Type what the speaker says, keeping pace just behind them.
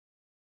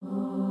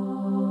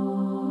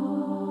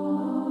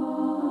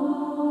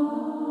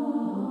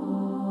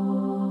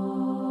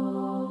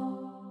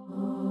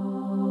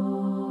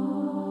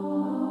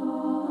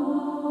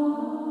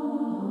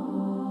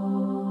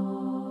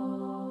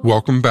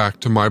Welcome back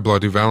to My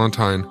Bloody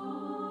Valentine,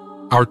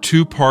 our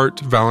two-part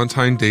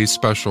Valentine Day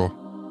special.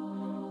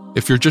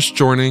 If you're just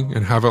joining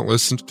and haven't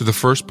listened to the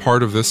first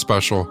part of this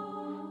special,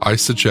 I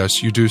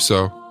suggest you do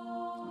so.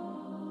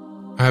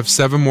 I have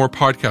 7 more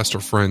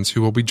podcaster friends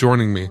who will be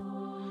joining me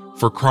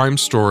for crime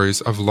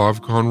stories of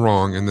love gone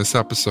wrong in this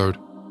episode.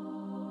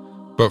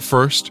 But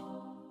first,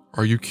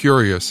 are you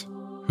curious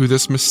who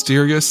this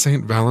mysterious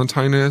Saint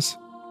Valentine is?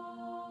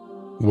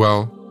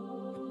 Well,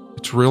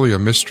 it's really a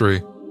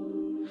mystery.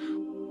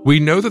 We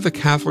know that the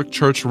Catholic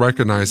Church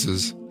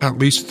recognizes at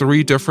least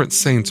 3 different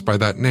saints by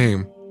that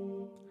name.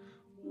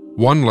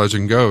 One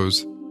legend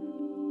goes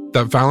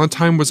that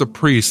Valentine was a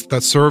priest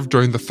that served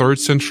during the 3rd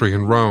century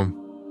in Rome.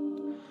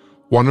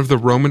 One of the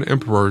Roman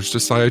emperors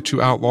decided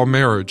to outlaw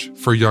marriage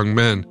for young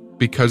men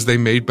because they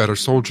made better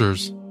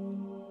soldiers.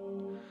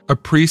 A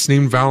priest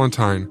named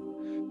Valentine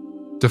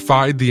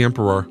defied the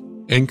emperor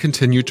and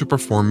continued to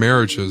perform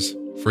marriages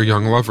for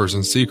young lovers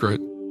in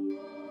secret.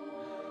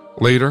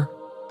 Later,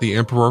 the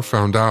emperor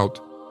found out,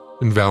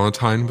 and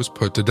Valentine was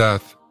put to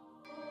death.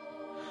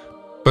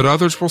 But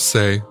others will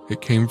say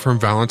it came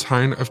from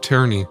Valentine of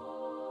Terni,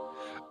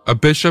 a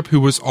bishop who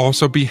was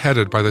also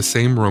beheaded by the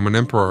same Roman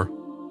emperor.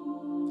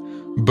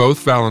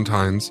 Both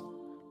Valentines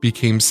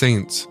became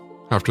saints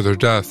after their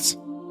deaths.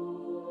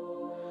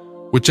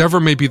 Whichever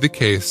may be the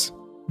case,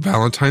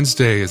 Valentine's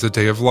Day is a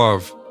day of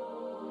love,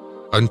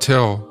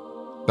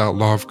 until that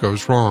love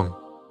goes wrong.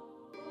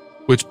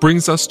 Which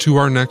brings us to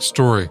our next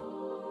story,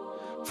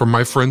 from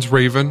my friends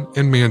Raven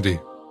and Mandy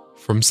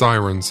from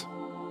Sirens.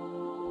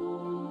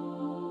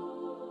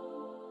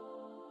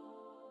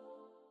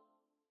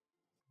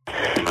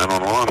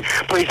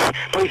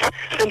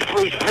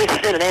 Please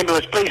send an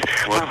ambulance, please.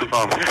 What's the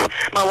problem?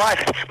 My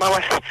wife,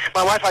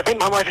 I think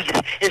my wife is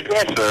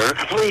dead. Sir?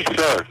 Please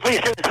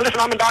send, listen,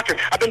 I'm a doctor.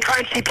 I've been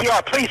trying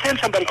CPR. Please send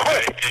somebody,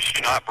 quick. Okay. Is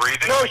she not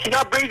breathing? No, she's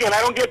not breathing. I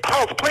don't get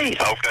pulse, please.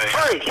 Okay.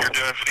 Hurry. You're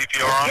doing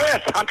CPR on her?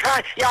 Yes, I'm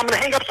trying. Yeah, I'm going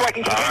to hang up so I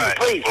can continue, All right.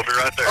 please. We'll be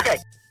right there. Okay.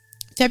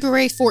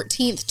 February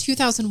 14th,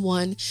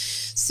 2001,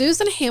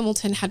 Susan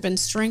Hamilton had been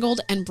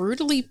strangled and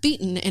brutally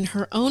beaten in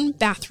her own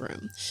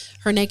bathroom.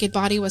 Her naked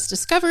body was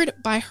discovered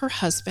by her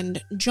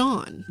husband,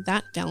 John,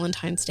 that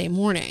Valentine's Day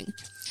morning.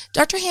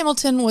 Dr.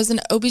 Hamilton was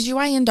an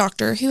OBGYN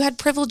doctor who had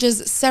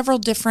privileges at several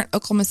different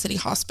Oklahoma City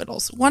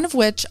hospitals, one of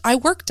which I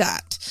worked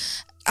at.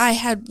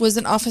 I was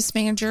an office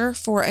manager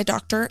for a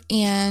doctor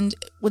and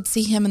would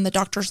see him in the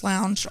doctor's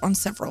lounge on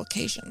several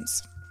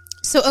occasions.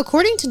 So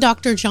according to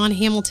Dr. John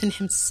Hamilton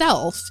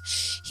himself,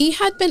 he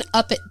had been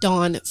up at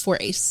dawn for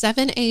a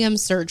 7 a.m.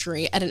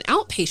 surgery at an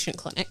outpatient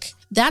clinic.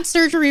 That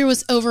surgery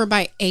was over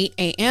by 8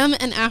 a.m.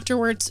 and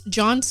afterwards,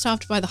 John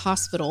stopped by the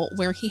hospital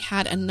where he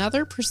had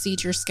another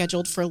procedure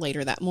scheduled for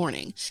later that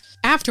morning.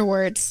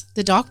 Afterwards,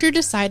 the doctor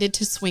decided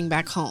to swing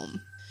back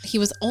home. He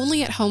was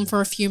only at home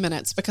for a few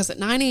minutes because at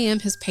 9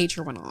 a.m. his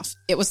pager went off.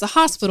 It was the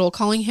hospital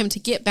calling him to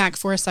get back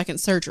for a second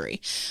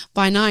surgery.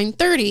 By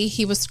 9:30,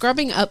 he was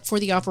scrubbing up for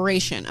the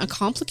operation, a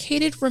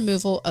complicated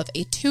removal of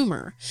a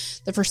tumor.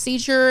 The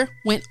procedure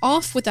went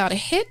off without a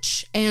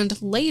hitch,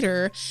 and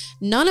later,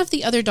 none of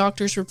the other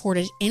doctors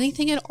reported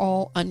anything at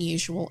all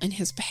unusual in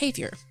his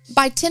behavior.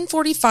 By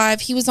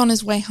 10:45, he was on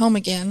his way home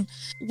again,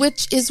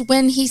 which is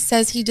when he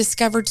says he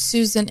discovered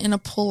Susan in a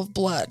pool of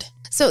blood.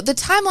 So the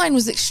timeline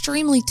was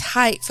extremely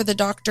tight for the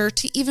doctor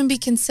to even be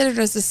considered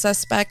as a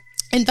suspect.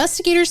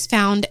 Investigators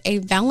found a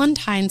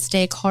Valentine's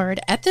Day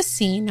card at the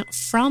scene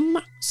from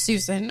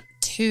Susan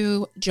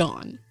to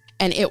John,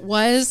 and it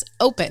was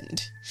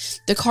opened.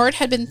 The card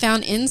had been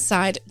found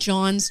inside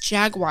John's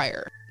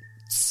Jaguar.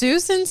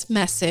 Susan's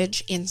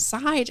message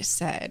inside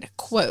said,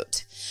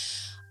 quote,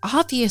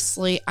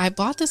 "Obviously, I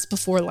bought this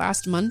before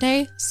last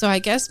Monday, so I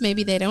guess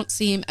maybe they don't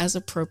seem as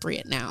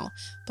appropriate now,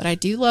 but I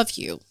do love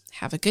you.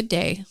 Have a good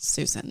day,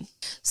 Susan."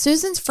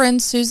 Susan's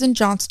friend Susan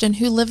Johnston,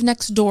 who lived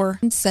next door,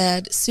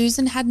 said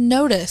Susan had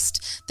noticed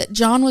that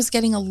John was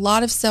getting a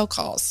lot of cell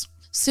calls.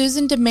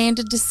 Susan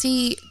demanded to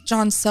see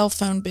John's cell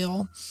phone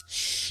bill.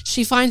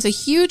 She finds a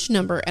huge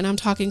number, and I'm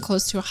talking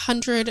close to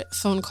 100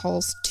 phone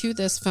calls to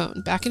this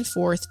phone, back and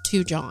forth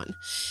to John.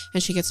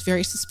 And she gets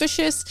very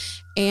suspicious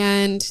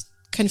and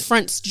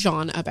confronts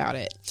John about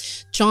it.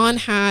 John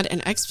had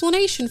an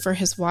explanation for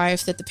his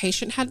wife that the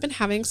patient had been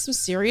having some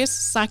serious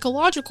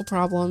psychological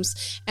problems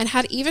and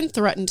had even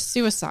threatened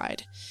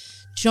suicide.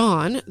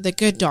 John, the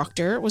good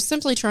doctor, was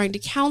simply trying to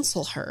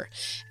counsel her,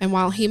 and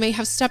while he may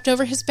have stepped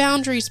over his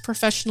boundaries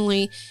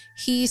professionally,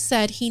 he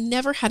said he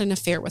never had an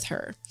affair with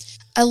her.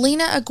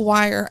 Alina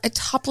Aguirre, a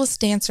topless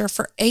dancer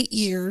for 8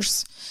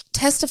 years,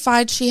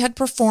 testified she had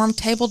performed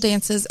table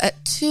dances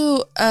at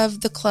 2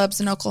 of the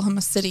clubs in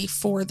Oklahoma City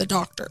for the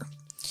doctor.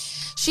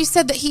 She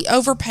said that he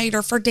overpaid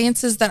her for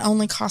dances that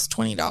only cost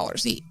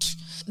 $20 each.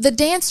 The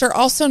dancer,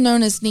 also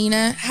known as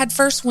Nina, had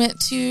first went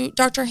to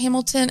Dr.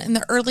 Hamilton in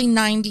the early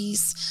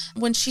 90s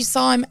when she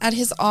saw him at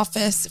his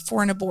office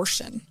for an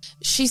abortion.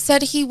 She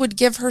said he would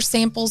give her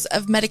samples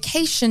of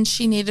medication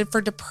she needed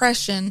for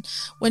depression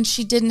when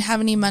she didn't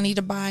have any money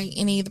to buy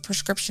any of the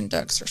prescription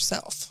drugs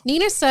herself.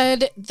 Nina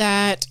said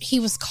that he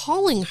was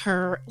calling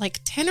her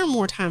like 10 or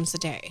more times a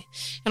day.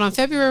 And on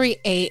February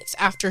 8th,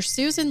 after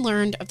Susan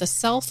learned of the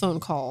cell phone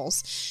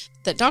calls,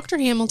 that Dr.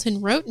 Hamilton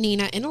wrote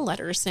Nina in a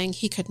letter saying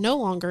he could no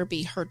longer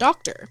be her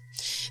doctor.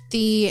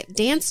 The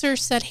dancer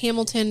said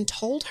Hamilton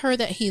told her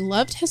that he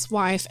loved his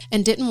wife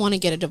and didn't want to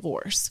get a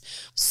divorce.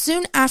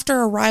 Soon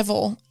after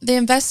arrival, the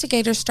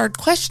investigators started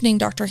questioning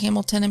Dr.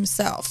 Hamilton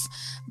himself.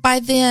 By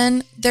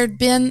then, there'd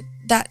been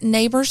that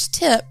neighbor's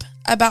tip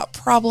about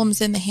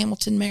problems in the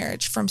Hamilton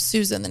marriage from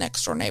Susan, the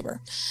next-door neighbor.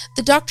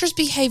 The doctor's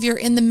behavior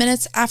in the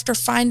minutes after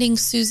finding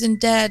Susan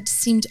dead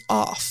seemed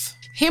off.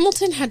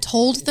 Hamilton had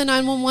told the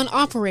 911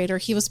 operator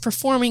he was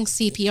performing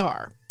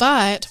CPR,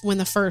 but when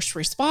the first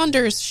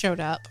responders showed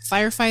up,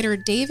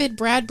 firefighter David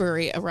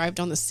Bradbury arrived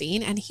on the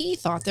scene, and he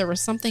thought there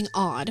was something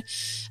odd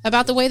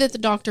about the way that the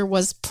doctor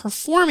was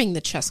performing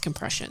the chest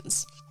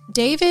compressions.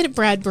 David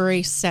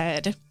Bradbury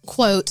said,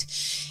 quote,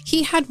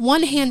 "He had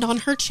one hand on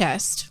her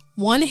chest,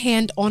 one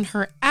hand on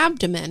her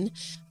abdomen.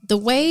 The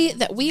way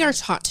that we are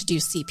taught to do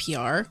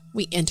CPR,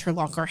 we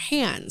interlock our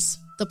hands.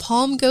 The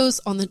palm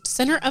goes on the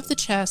center of the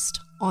chest,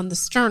 on the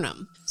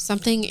sternum,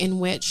 something in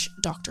which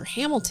Dr.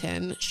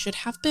 Hamilton should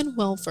have been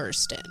well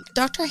versed in."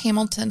 Dr.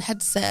 Hamilton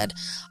had said,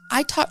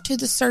 "I talked to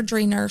the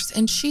surgery nurse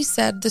and she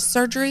said the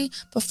surgery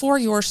before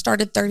yours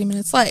started 30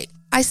 minutes late.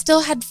 I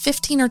still had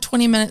 15 or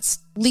 20 minutes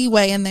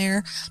leeway in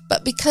there,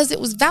 but because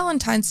it was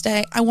Valentine's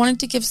Day, I wanted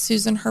to give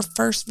Susan her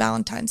first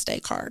Valentine's Day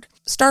card.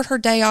 Start her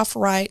day off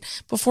right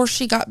before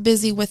she got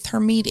busy with her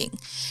meeting.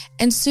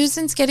 And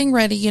Susan's getting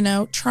ready,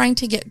 trying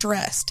to get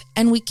dressed,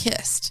 and we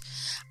kissed.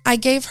 I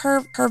gave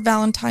her her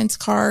Valentine's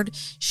card.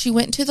 She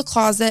went to the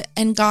closet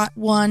and got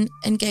one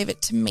and gave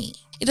it to me."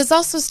 It is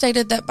also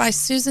stated that by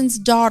Susan's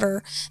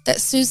daughter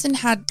that Susan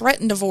had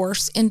threatened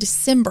divorce in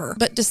December,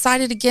 but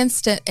decided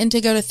against it and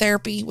to go to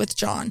therapy with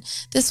John.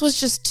 This was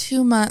just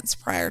 2 months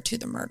prior to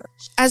the murder.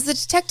 As the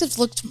detectives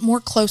looked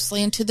more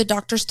closely into the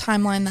doctor's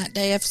timeline that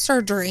day of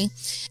surgery,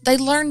 they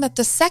learned that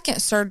the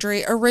second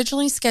surgery,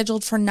 originally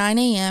scheduled for 9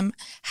 a.m.,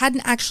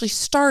 hadn't actually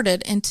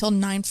started until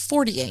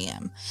 9:40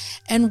 a.m.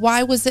 And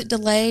why was it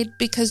delayed?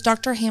 Because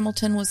Dr.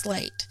 Hamilton was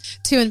late.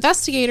 To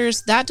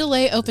investigators, that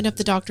delay opened up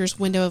the doctor's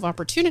window of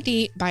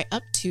opportunity by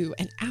up to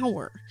an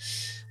hour.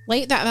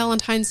 Late that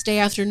Valentine's Day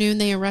afternoon,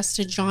 they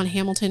arrested John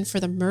Hamilton for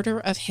the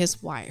murder of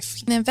his wife.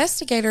 The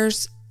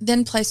investigators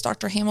then placed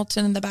Dr.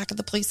 Hamilton in the back of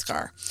the police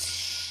car.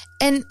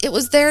 And it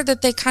was there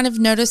that they kind of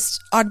noticed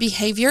odd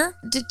behavior.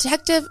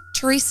 Detective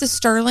Teresa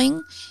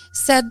Sterling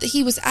said that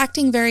he was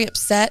acting very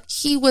upset.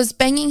 He was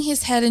banging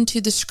his head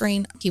into the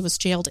screen. He was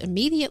jailed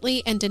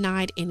immediately and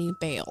denied any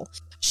bail.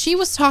 She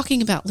was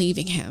talking about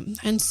leaving him,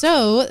 and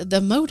so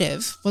the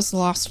motive was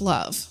lost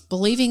love.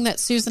 Believing that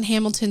Susan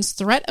Hamilton's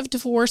threat of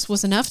divorce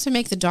was enough to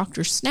make the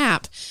doctor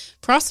snap,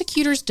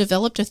 prosecutors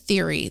developed a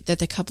theory that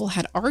the couple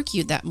had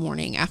argued that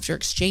morning after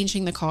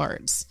exchanging the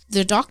cards.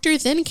 The doctor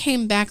then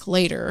came back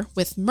later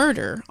with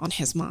murder on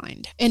his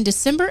mind. In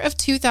December of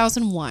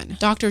 2001,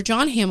 Dr.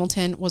 John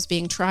Hamilton was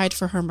being tried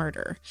for her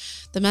murder.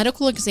 The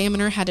medical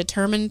examiner had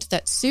determined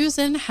that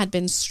Susan had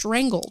been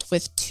strangled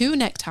with 2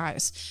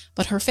 neckties,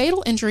 but her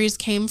fatal injuries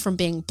came from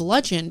being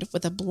bludgeoned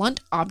with a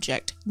blunt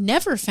object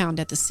never found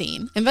at the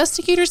scene.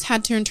 Investigators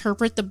had to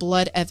interpret the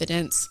blood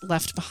evidence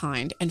left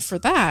behind, and for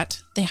that,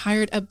 they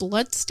hired a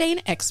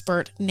bloodstain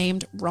expert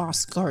named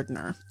Ross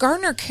Gardner.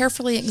 Gardner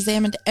carefully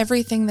examined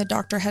everything the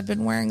doctor had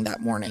been wearing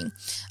that morning.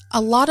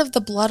 A lot of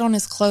the blood on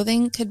his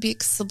clothing could be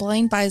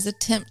explained by his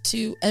attempt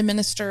to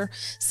administer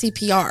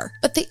CPR,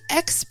 but the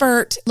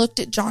expert looked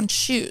at John's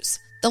shoes,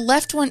 the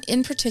left one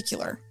in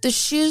particular. The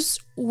shoes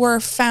were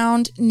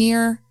found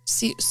near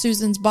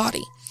Susan's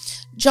body.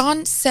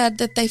 John said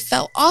that they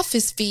fell off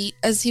his feet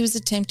as he was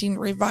attempting to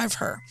revive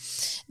her.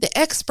 The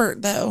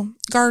expert, though,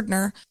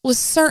 Gardner, was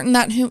certain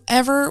that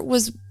whoever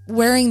was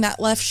wearing that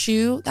left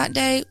shoe that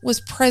day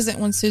was present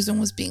when Susan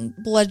was being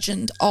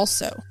bludgeoned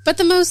also. But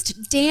the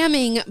most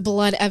damning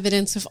blood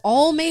evidence of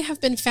all may have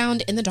been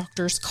found in the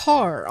doctor's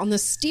car, on the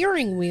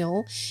steering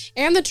wheel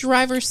and the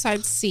driver's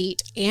side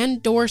seat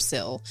and door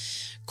sill.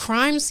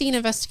 Crime scene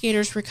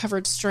investigators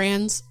recovered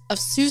strands of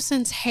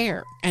Susan's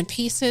hair and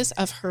pieces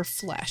of her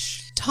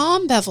flesh.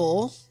 Tom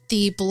Bevel,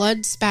 the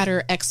blood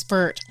spatter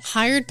expert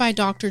hired by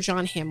Dr.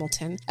 John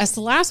Hamilton, as the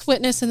last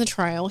witness in the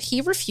trial,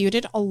 he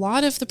refuted a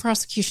lot of the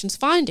prosecution's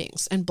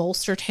findings and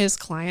bolstered his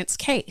client's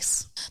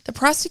case. The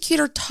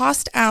prosecutor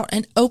tossed out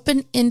an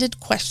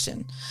open-ended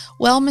question.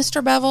 "Well,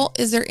 Mr. Bevel,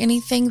 is there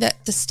anything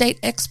that the state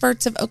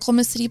experts of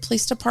Oklahoma City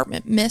Police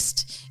Department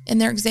missed in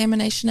their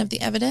examination of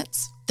the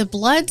evidence?" The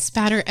blood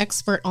spatter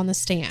expert on the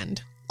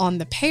stand on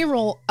the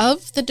payroll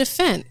of the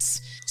defense,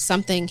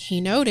 something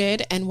he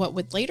noted and what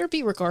would later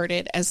be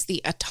regarded as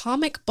the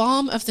atomic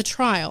bomb of the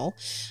trial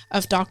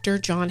of Dr.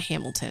 John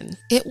Hamilton.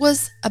 It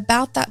was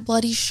about that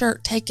bloody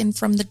shirt taken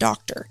from the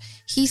doctor.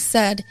 He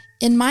said,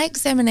 "In my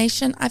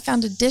examination, I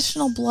found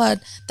additional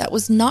blood that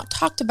was not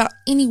talked about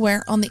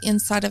anywhere on the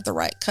inside of the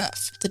right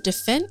cuff." The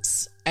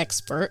defense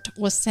expert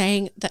was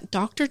saying that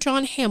Dr.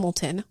 John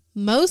Hamilton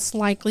most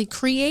likely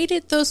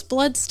created those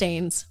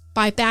bloodstains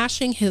by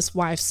bashing his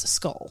wife's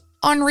skull.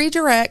 On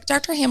redirect,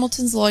 Dr.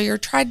 Hamilton's lawyer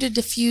tried to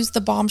defuse the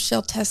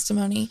bombshell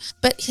testimony,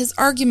 but his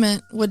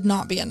argument would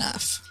not be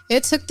enough.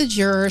 It took the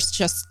jurors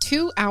just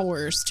 2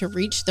 hours to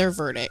reach their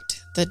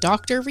verdict. The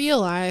doctor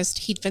realized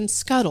he'd been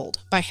scuttled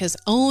by his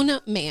own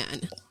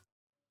man.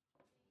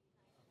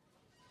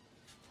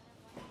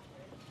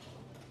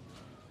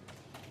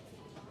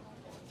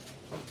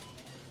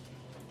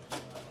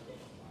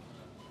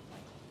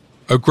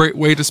 A great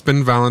way to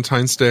spend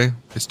Valentine's Day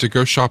is to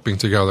go shopping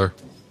together.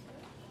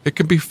 It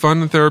can be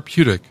fun and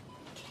therapeutic,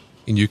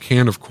 and you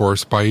can, of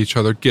course, buy each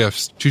other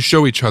gifts to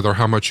show each other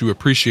how much you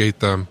appreciate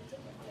them,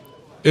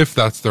 if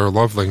that's their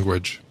love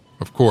language,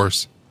 of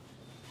course.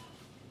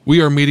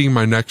 We are meeting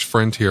my next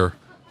friend here,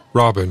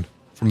 Robin,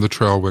 from The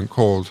Trail Went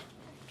Cold.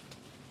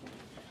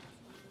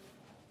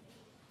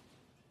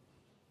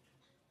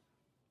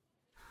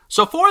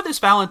 So for this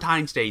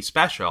Valentine's Day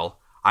special,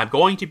 I'm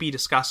going to be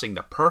discussing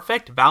the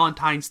perfect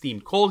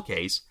Valentine's-themed cold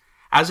case,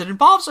 as it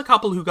involves a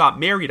couple who got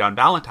married on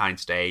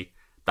Valentine's Day,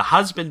 the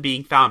husband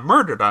being found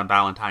murdered on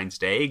Valentine's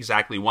Day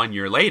exactly 1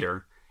 year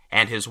later,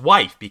 and his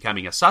wife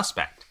becoming a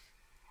suspect.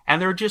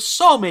 And there are just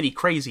so many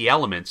crazy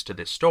elements to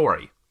this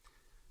story.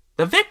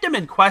 The victim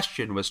in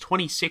question was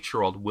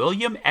 26-year-old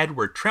William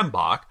Edward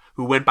Trimbach,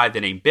 who went by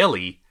the name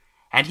Billy,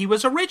 and he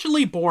was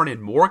originally born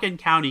in Morgan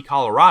County,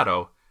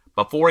 Colorado,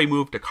 before he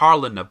moved to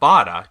Carlin,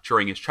 Nevada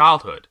during his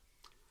childhood.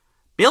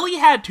 Billy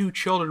had 2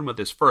 children with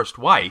his first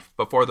wife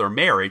before their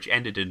marriage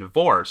ended in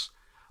divorce,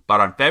 but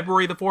on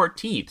February the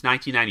 14th,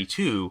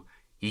 1992,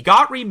 he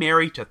got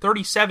remarried to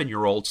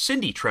 37-year-old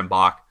Cindy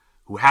Trimbach,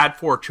 who had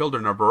 4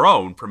 children of her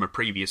own from a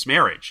previous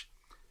marriage.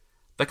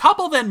 The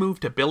couple then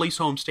moved to Billy's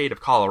home state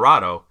of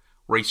Colorado,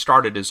 where he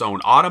started his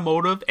own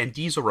automotive and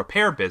diesel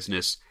repair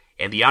business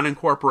in the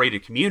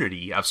unincorporated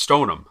community of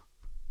Stoneham.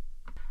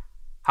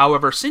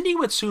 However, Cindy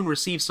would soon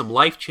receive some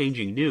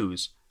life-changing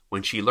news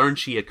when she learned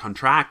she had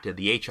contracted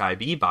the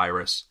HIV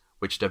virus,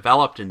 which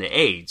developed into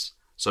AIDS,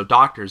 so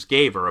doctors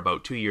gave her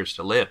about 2 years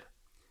to live.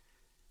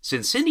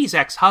 Since Cindy's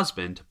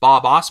ex-husband,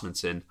 Bob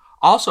Osmundson,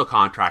 also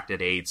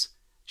contracted AIDS,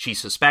 she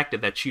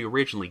suspected that she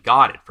originally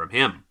got it from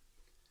him.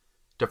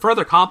 To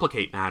further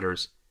complicate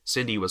matters,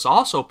 Cindy was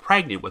also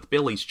pregnant with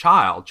Billy's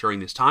child during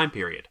this time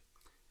period.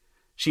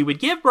 She would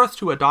give birth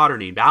to a daughter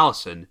named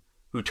Allison,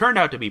 who turned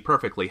out to be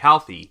perfectly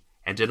healthy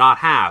and did not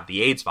have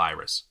the AIDS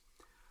virus.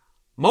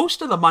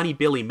 Most of the money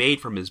Billy made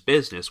from his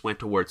business went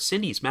towards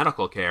Cindy's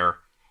medical care,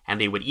 and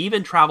they would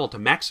even travel to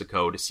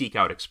Mexico to seek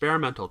out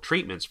experimental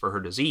treatments for her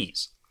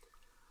disease.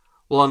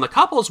 Well, on the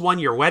couple's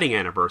 1-year wedding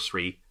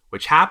anniversary,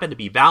 which happened to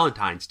be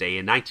Valentine's Day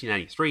in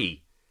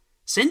 1993,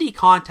 Cindy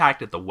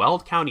contacted the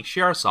Weld County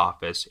Sheriff's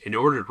Office in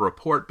order to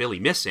report Billy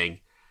missing,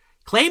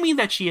 claiming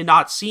that she had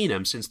not seen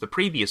him since the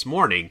previous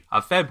morning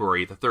of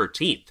February the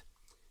 13th.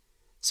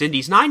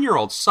 Cindy's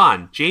 9-year-old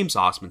son, James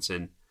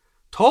Osmundson,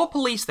 told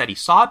police that he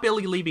saw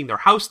Billy leaving their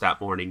house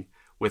that morning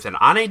with an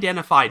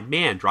unidentified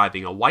man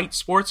driving a white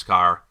sports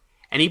car,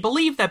 and he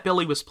believed that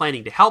Billy was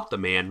planning to help the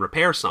man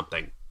repair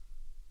something.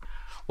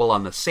 Well,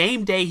 on the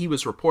same day he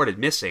was reported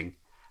missing,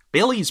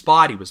 Billy's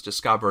body was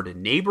discovered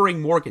in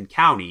neighboring Morgan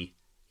County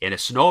in a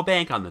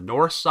snowbank on the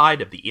north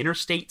side of the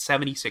Interstate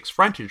 76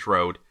 frontage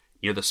road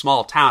near the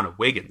small town of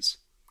Wiggins.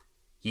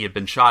 He had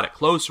been shot at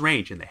close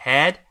range in the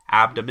head,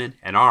 abdomen,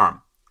 and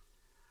arm.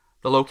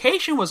 The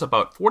location was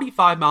about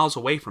 45 miles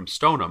away from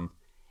Stoneham,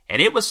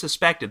 and it was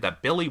suspected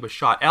that Billy was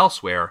shot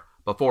elsewhere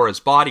before his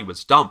body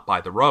was dumped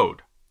by the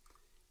road.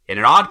 In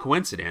an odd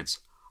coincidence,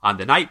 on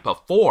the night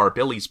before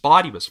Billy's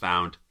body was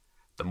found,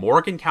 the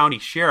Morgan County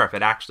Sheriff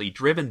had actually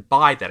driven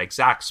by that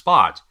exact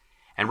spot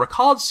and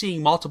recalled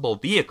seeing multiple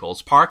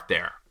vehicles parked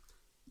there.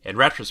 In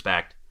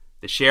retrospect,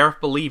 the sheriff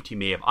believed he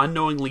may have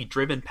unknowingly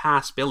driven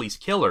past Billy's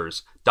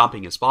killers,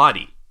 dumping his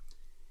body.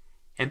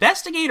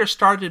 Investigators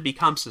started to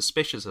become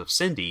suspicious of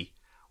Cindy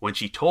when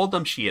she told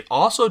them she had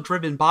also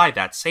driven by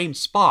that same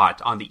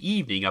spot on the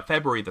evening of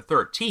February the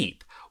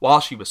 13th while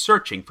she was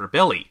searching for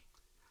Billy.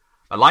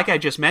 But like I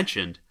just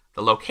mentioned,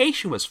 the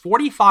location was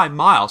 45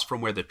 miles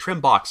from where the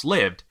Trimbachs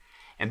lived,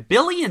 and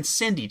Billy and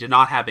Cindy did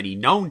not have any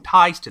known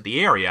ties to the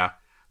area,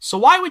 so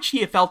why would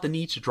she have felt the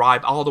need to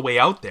drive all the way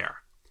out there?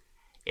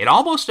 It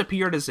almost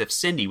appeared as if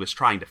Cindy was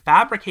trying to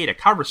fabricate a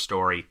cover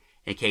story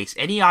in case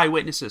any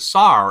eyewitnesses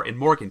saw her in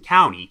Morgan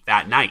County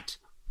that night.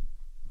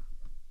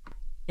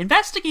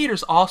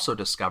 Investigators also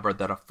discovered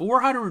that a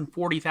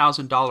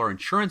 $440,000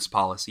 insurance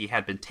policy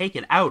had been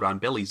taken out on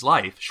Billy's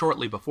life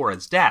shortly before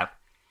his death,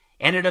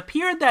 and it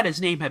appeared that his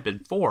name had been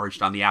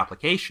forged on the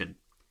application.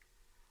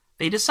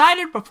 They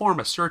decided to perform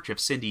a search of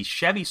Cindy's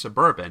Chevy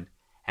Suburban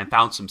and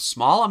found some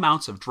small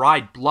amounts of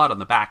dried blood on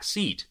the back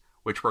seat,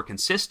 which were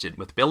consistent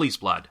with Billy's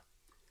blood.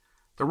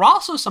 There were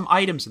also some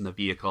items in the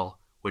vehicle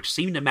which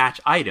seemed to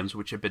match items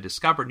which had been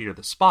discovered near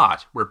the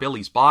spot where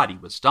Billy's body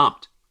was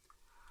dumped.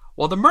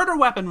 While the murder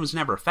weapon was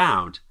never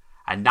found,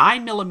 a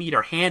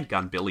 9mm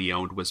handgun Billy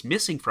owned was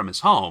missing from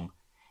his home,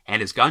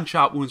 and his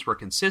gunshot wounds were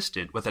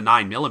consistent with a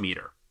 9mm.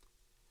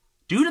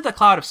 Due to the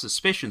cloud of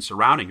suspicion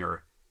surrounding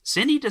her,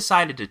 Cindy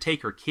decided to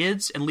take her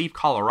kids and leave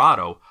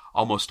Colorado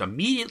almost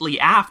immediately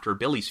after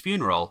Billy's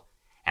funeral,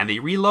 and they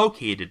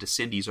relocated to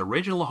Cindy's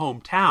original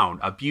hometown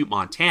of Butte,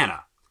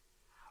 Montana.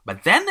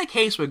 But then the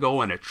case would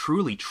go in a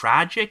truly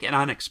tragic and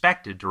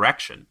unexpected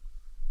direction.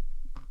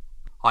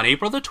 On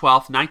April the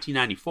 12th,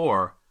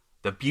 1994,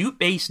 the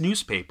Butte-based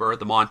newspaper,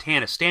 the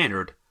Montana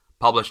Standard,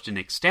 published an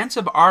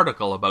extensive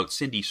article about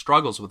Cindy's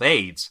struggles with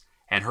AIDS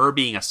and her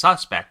being a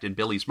suspect in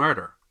Billy's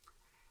murder.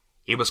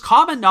 It was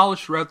common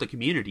knowledge throughout the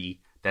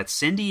community that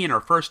Cindy and her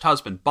first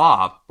husband,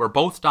 Bob, were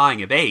both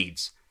dying of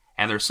AIDS,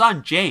 and their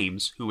son,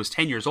 James, who was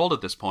 10 years old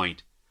at this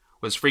point,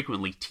 was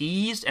frequently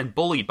teased and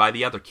bullied by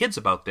the other kids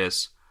about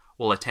this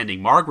while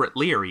attending Margaret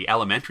Leary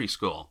Elementary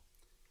School.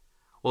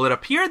 Well, it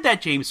appeared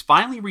that James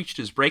finally reached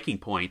his breaking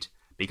point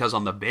because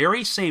on the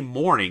very same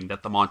morning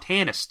that the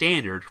Montana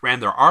Standard ran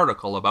their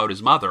article about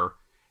his mother,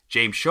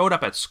 James showed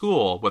up at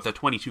school with a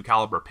 .22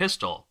 caliber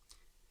pistol.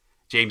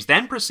 James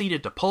then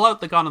proceeded to pull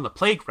out the gun on the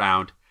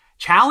playground,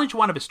 challenge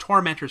one of his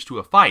tormentors to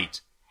a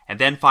fight, and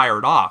then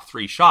fired off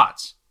 3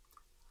 shots.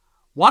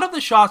 One of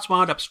the shots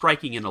wound up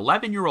striking an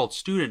 11-year-old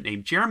student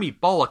named Jeremy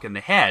Bullock in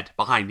the head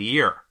behind the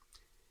ear.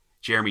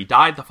 Jeremy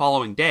died the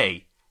following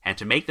day, and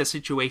to make the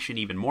situation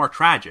even more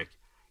tragic,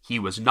 he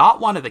was not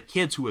one of the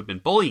kids who had been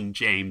bullying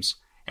James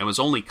and was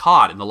only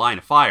caught in the line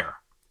of fire.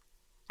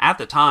 At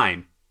the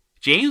time,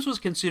 James was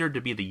considered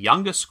to be the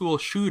youngest school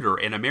shooter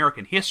in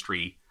American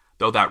history,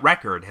 though that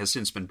record has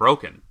since been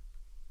broken.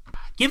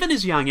 Given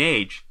his young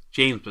age,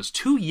 James was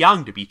too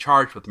young to be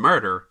charged with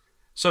murder,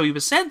 so he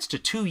was sentenced to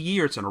 2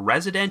 years in a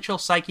residential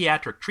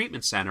psychiatric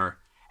treatment center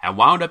and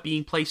wound up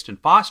being placed in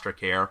foster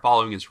care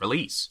following his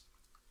release.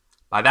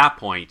 By that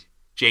point,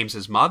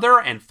 James's mother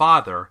and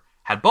father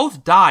had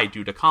both died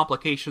due to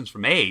complications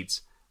from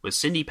AIDS, with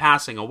Cindy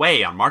passing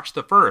away on March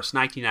 1st,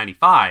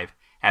 1995,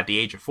 at the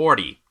age of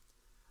 40.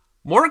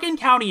 Morgan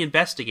County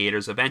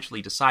investigators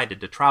eventually decided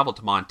to travel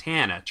to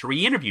Montana to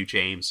re-interview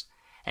James,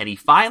 and he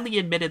finally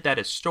admitted that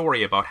his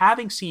story about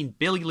having seen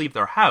Billy leave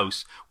their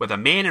house with a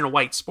man in a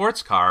white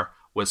sports car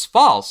was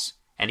false,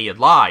 and he had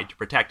lied to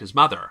protect his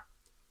mother.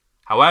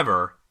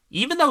 However,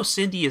 even though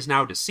Cindy is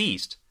now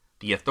deceased,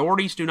 the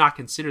authorities do not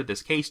consider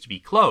this case to be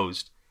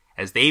closed,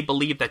 as they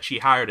believe that she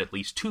hired at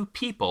least 2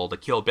 people to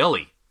kill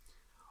Billy.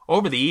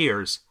 Over the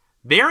years,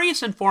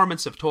 various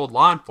informants have told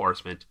law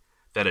enforcement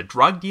that a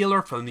drug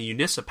dealer from the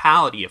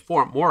municipality of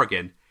Fort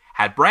Morgan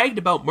had bragged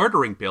about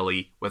murdering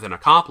Billy with an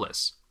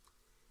accomplice.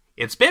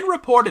 It's been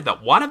reported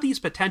that one of these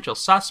potential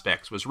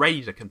suspects was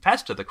ready to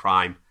confess to the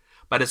crime,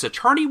 but his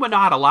attorney would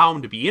not allow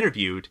him to be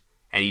interviewed,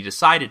 and he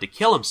decided to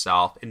kill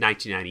himself in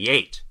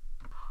 1998.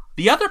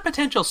 The other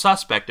potential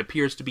suspect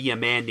appears to be a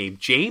man named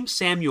James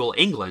Samuel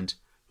England,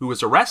 who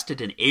was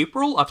arrested in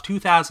April of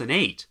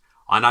 2008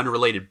 on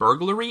unrelated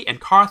burglary and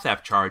car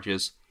theft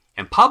charges,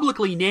 and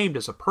publicly named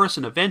as a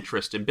person of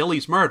interest in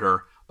Billy's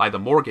murder by the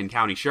Morgan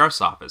County Sheriff's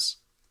Office.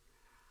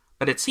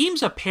 But it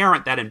seems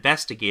apparent that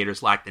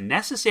investigators lack the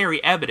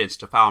necessary evidence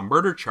to file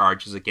murder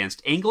charges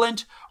against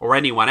England or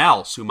anyone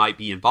else who might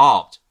be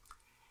involved.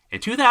 In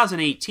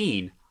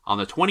 2018, on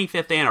the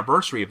 25th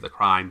anniversary of the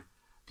crime,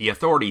 the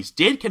authorities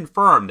did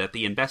confirm that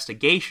the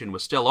investigation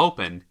was still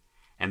open,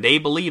 and they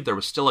believed there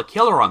was still a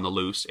killer on the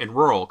loose in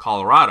rural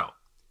Colorado.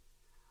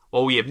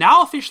 Well, we have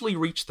now officially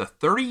reached the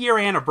 30-year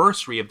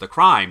anniversary of the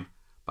crime,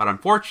 but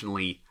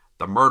unfortunately,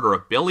 the murder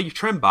of Billy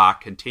Trimbach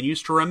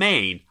continues to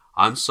remain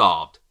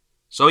unsolved.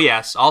 So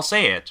yes, I'll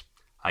say it.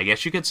 I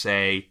guess you could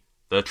say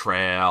the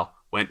trail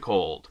went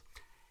cold.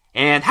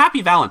 And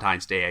happy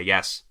Valentine's Day, I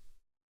guess.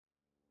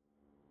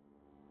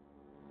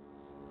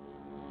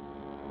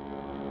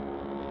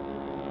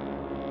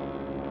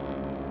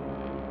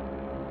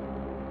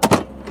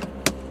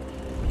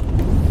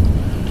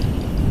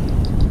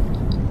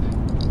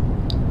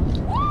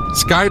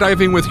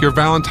 Skydiving with your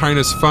Valentine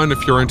is fun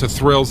if you're into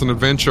thrills and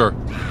adventure.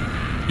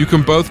 You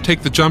can both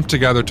take the jump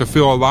together to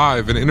feel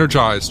alive and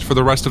energized for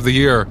the rest of the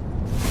year.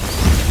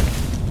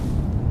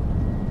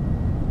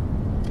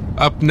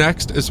 Up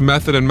next is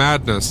Method and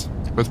Madness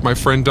with my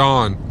friend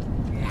Dawn.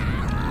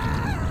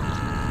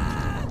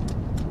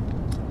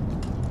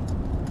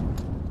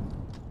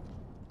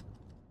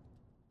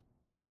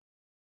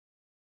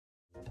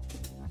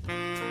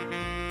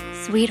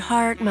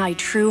 Sweetheart, my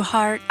true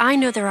heart, I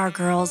know there are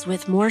girls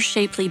with more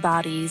shapely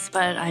bodies,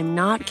 but I'm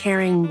not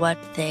carrying what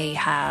they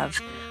have.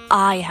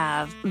 I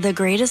have the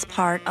greatest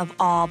part of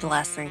all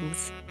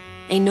blessings,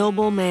 a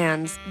noble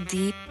man's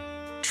deep,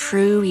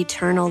 true,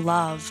 eternal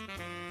love.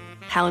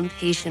 How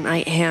impatient I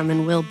am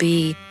and will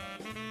be.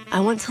 I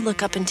want to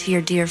look up into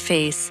your dear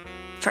face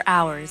for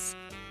hours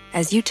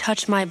as you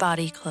touch my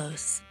body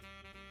close.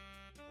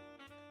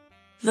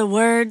 The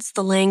words,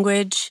 the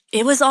language,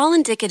 it was all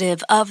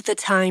indicative of the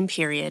time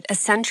period a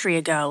century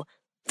ago,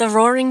 the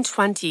roaring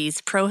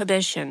 20s,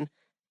 prohibition,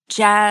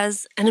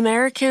 jazz, and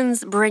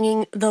Americans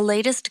bringing the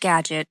latest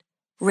gadget,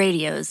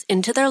 radios,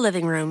 into their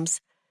living rooms.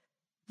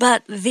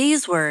 But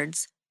these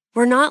words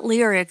were not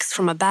lyrics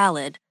from a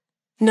ballad.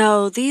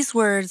 No, these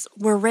words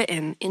were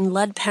written in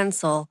lead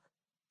pencil,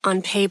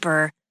 on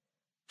paper,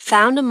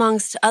 found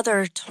amongst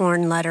other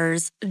torn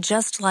letters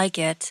just like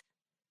it,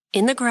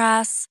 in the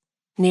grass,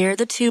 near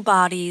the two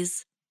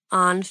bodies,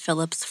 on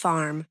Philip's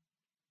farm.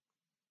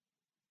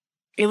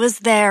 It was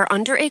there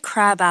under a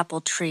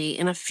crabapple tree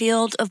in a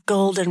field of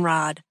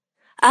goldenrod,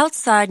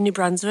 outside New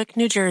Brunswick,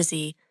 New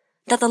Jersey,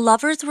 that the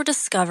lovers were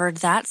discovered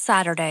that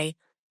Saturday,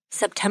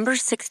 September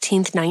 16,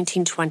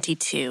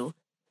 1922,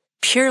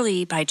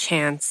 purely by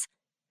chance.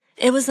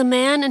 It was a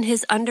man and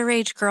his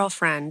underage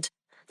girlfriend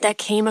that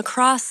came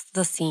across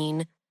the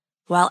scene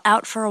while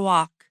out for a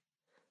walk.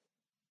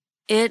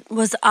 It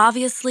was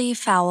obviously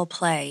foul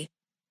play.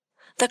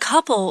 The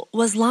couple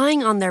was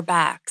lying on their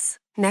backs,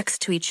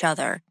 next to each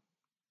other.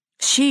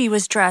 She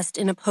was dressed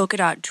in a polka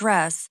dot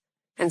dress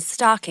and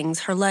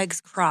stockings, her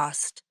legs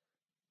crossed.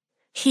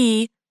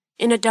 He,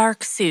 in a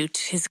dark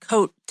suit, his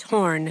coat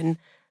torn and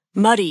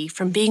muddy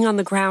from being on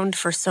the ground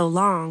for so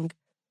long,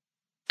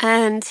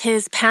 and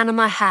his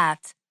Panama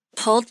hat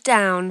pulled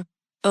down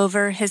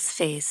over his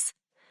face.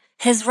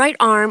 His right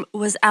arm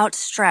was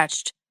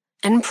outstretched,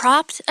 and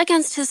propped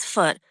against his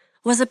foot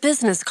was a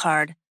business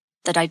card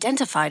that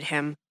identified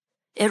him.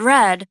 It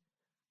read,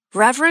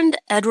 Reverend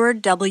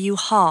Edward W.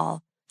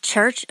 Hall,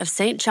 Church of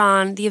St.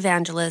 John the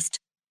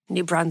Evangelist,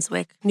 New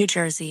Brunswick, New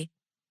Jersey.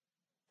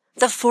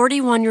 The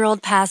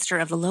 41-year-old pastor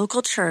of the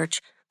local church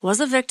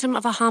was a victim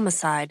of a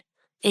homicide,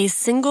 a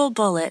single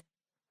bullet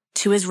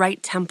to his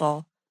right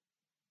temple.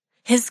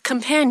 His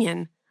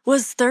companion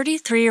was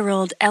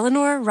 33-year-old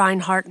Eleanor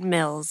Reinhardt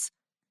Mills,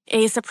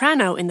 a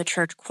soprano in the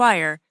church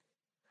choir.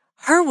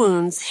 Her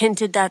wounds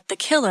hinted that the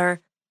killer,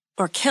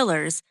 or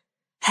killers,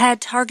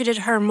 had targeted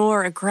her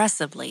more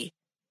aggressively.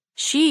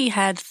 She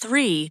had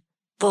 3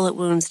 bullet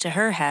wounds to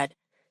her head,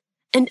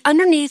 and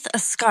underneath a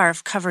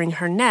scarf covering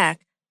her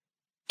neck,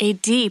 a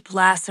deep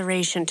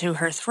laceration to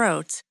her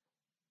throat.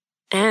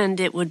 And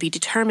it would be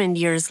determined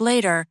years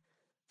later,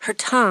 her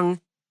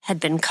tongue had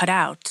been cut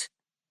out.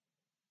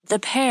 The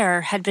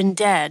pair had been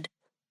dead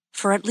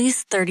for at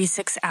least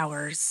 36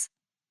 hours.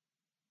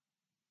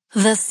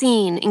 The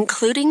scene,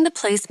 including the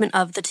placement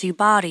of the 2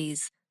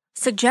 bodies,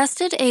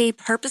 suggested a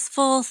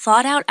purposeful,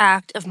 thought-out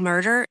act of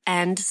murder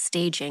and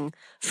staging,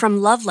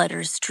 from love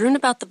letters strewn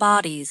about the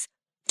bodies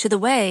to the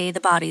way the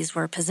bodies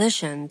were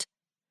positioned.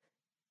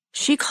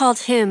 She called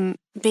him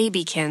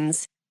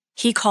Babykins.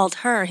 He called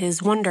her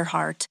his Wonder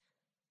Heart.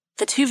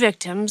 The 2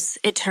 victims,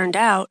 it turned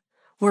out,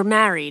 were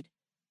married,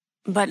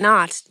 but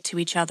not to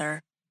each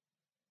other.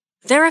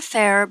 Their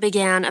affair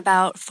began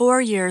about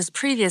 4 years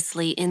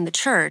previously in the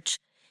church,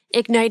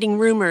 igniting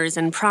rumors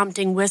and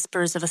prompting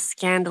whispers of a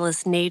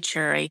scandalous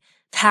nature, a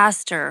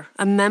pastor,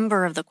 a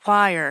member of the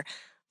choir,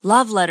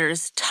 love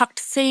letters tucked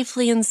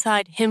safely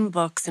inside hymn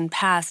books and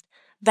passed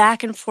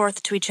back and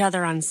forth to each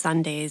other on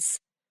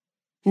Sundays.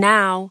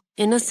 Now,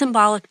 in a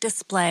symbolic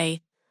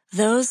display,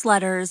 those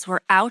letters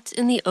were out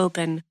in the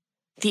open,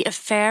 the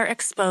affair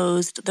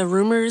exposed, the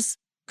rumors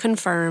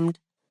confirmed,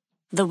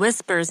 the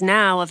whispers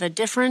now of a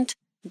different,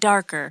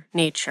 darker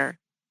nature.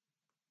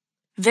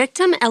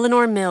 Victim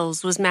Eleanor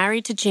Mills was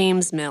married to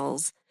James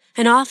Mills,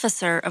 an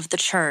officer of the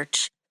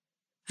church.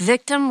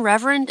 Victim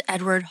Reverend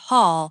Edward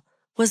Hall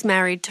was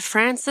married to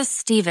Frances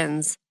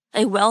Stevens,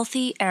 a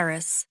wealthy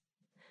heiress.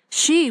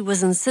 She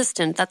was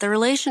insistent that the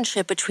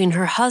relationship between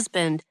her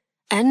husband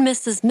and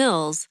Mrs.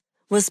 Mills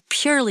was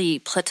purely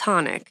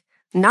platonic,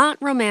 not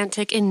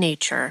romantic in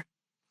nature.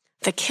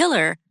 The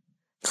killer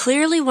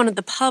clearly wanted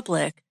the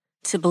public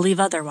to believe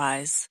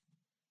otherwise.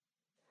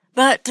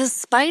 But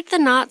despite the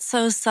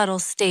not-so-subtle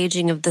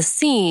staging of the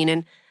scene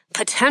and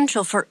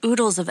potential for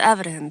oodles of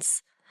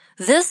evidence,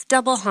 this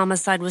double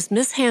homicide was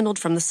mishandled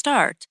from the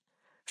start,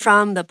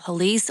 from the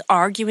police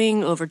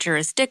arguing over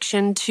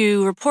jurisdiction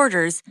to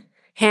reporters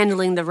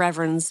handling the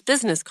Reverend's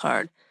business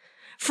card,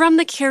 from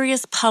the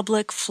curious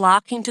public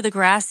flocking to the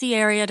grassy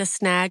area to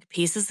snag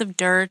pieces of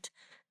dirt,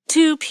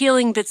 to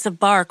peeling bits of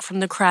bark from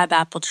the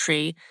crabapple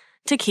tree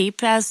to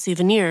keep as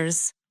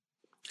souvenirs.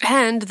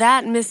 And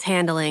that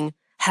mishandling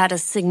had a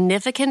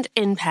significant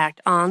impact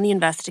on the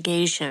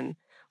investigation.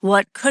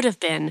 What could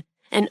have been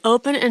an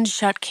open and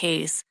shut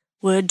case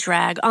would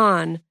drag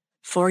on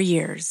for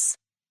years.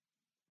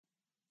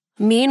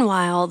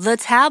 Meanwhile, the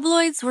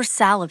tabloids were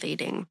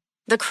salivating.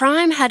 The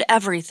crime had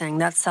everything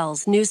that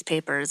sells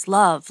newspapers: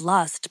 love,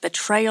 lust,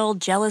 betrayal,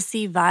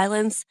 jealousy,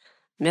 violence,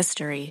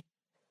 mystery.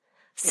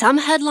 Some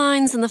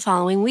headlines in the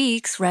following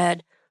weeks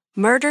read,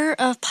 Murder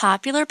of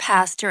popular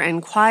pastor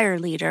and choir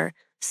leader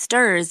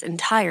stirs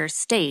entire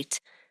state,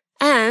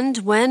 and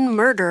When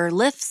Murder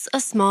Lifts a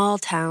Small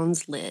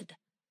Town's Lid.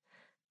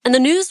 And the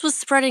news was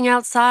spreading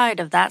outside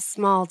of that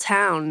small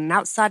town and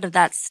outside of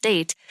that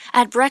state.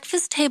 At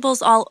breakfast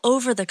tables all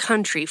over the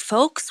country,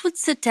 folks would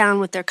sit down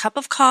with their cup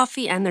of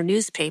coffee and their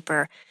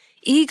newspaper,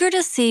 eager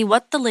to see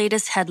what the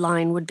latest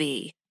headline would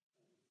be.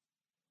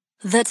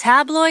 The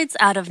tabloids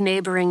out of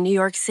neighboring New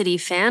York City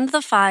fanned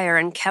the fire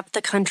and kept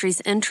the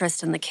country's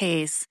interest in the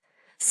case.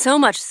 So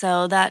much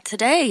so that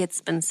today,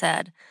 it's been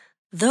said,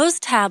 those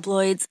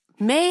tabloids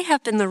may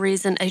have been the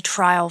reason a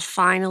trial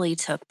finally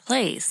took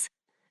place.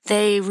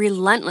 They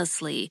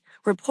relentlessly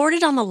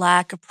reported on the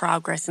lack of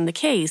progress in the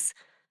case,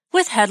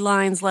 with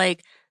headlines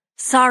like,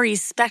 "Sorry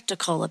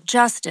spectacle of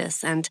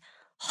justice," and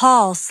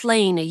 "Hall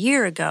slain a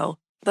year ago,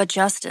 but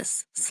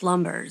justice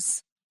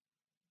slumbers."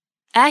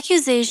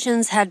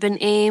 Accusations had been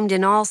aimed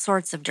in all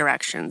sorts of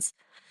directions.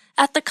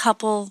 At the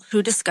couple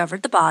who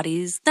discovered the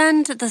bodies,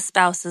 then to the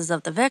spouses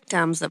of the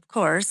victims, of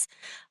course,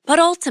 but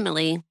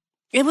ultimately,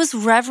 it was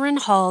Reverend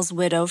Hall's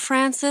widow,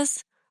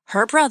 Frances,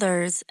 her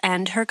brothers,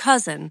 and her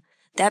cousin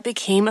that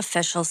became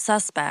official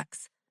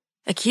suspects,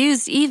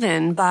 accused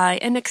even by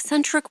an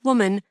eccentric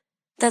woman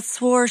that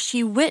swore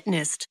she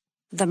witnessed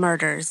the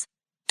murders,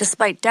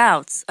 despite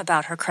doubts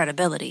about her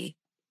credibility.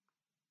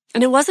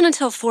 And it wasn't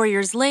until 4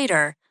 years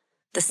later,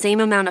 the same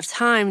amount of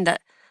time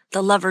that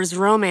the lovers'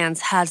 romance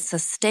had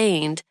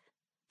sustained,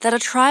 that a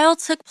trial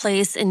took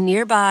place in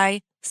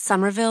nearby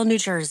Somerville, New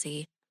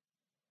Jersey.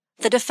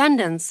 The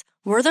defendants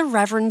were the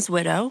Reverend's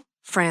widow,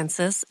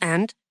 Frances,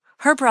 and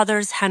her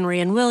brothers Henry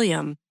and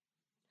William.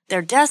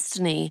 Their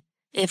destiny,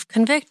 if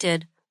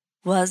convicted,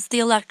 was the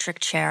electric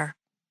chair.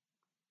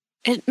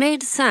 It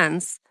made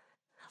sense.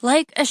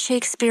 Like a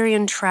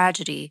Shakespearean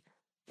tragedy,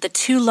 the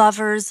two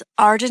lovers'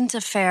 ardent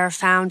affair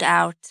found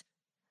out,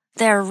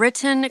 their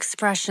written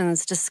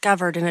expressions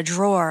discovered in a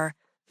drawer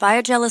by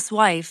a jealous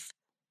wife,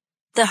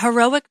 the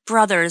heroic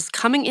brothers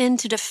coming in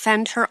to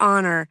defend her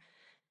honor,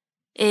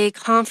 a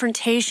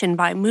confrontation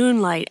by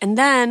moonlight, and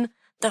then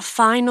the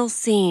final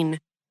scene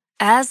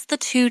as the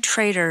two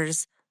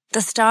traitors,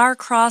 the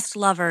star-crossed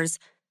lovers,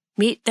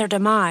 meet their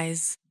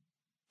demise,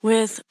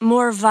 with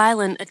more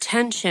violent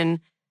attention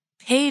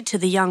paid to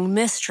the young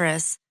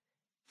mistress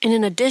in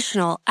an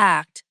additional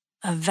act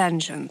of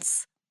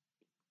vengeance.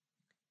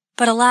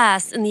 But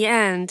alas, in the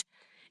end,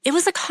 it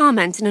was a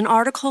comment in an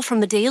article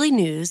from the Daily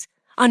News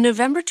on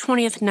November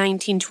 20th,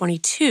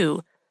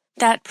 1922,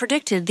 that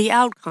predicted the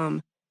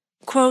outcome.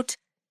 Quote,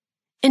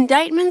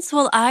 "Indictments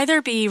will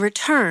either be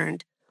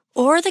returned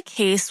or the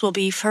case will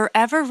be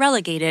forever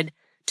relegated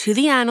to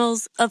the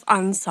annals of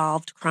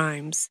unsolved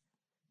crimes."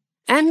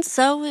 And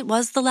so it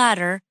was the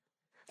latter.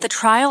 The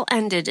trial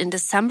ended in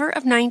December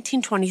of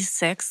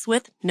 1926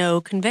 with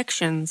no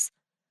convictions.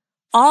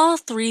 All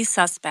three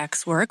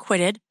suspects were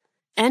acquitted,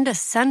 and a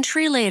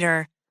century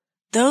later,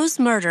 those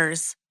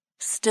murders,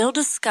 still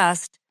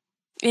discussed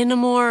in a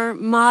more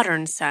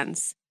modern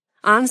sense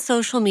on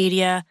social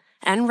media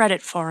and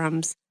Reddit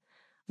forums.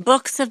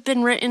 Books have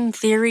been written,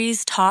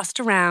 theories tossed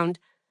around,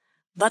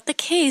 but the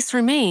case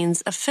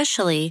remains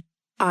officially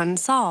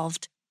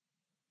unsolved.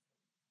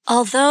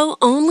 Although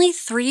only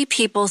 3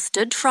 people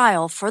stood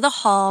trial for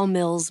the Hall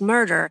Mills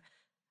murder,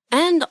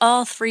 and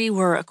all 3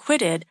 were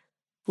acquitted,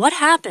 what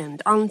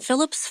happened on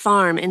Philip's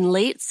farm in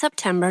late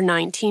September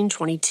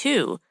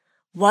 1922?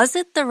 Was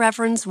it the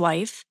Reverend's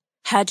wife?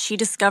 Had she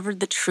discovered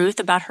the truth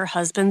about her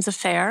husband's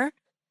affair?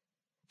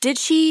 Did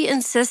she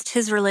insist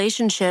his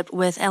relationship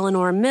with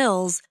Eleanor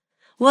Mills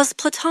was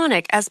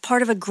platonic as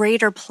part of a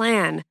greater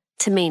plan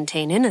to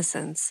maintain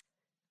innocence?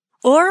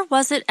 Or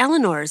was it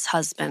Eleanor's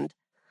husband,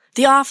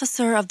 the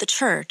officer of the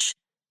church,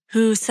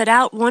 who set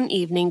out one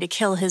evening to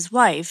kill his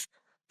wife,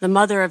 the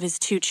mother of his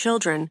 2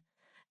 children,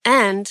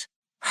 and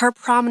her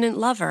prominent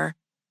lover?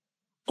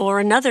 Or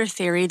another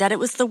theory that it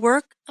was the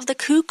work of the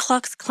Ku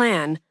Klux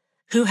Klan,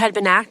 who had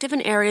been active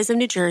in areas of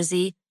New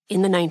Jersey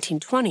in the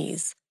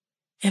 1920s.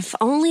 If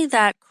only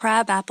that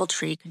crabapple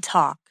tree could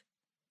talk.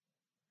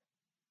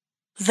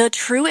 The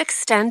true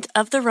extent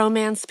of the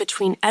romance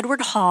between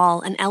Edward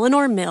Hall and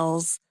Eleanor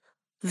Mills,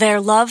 their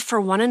love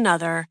for one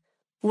another,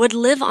 would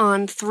live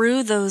on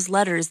through those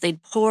letters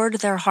they'd poured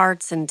their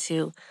hearts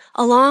into,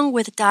 along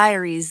with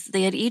diaries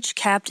they had each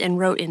kept and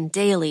wrote in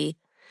daily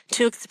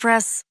to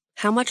express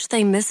how much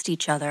they missed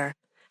each other,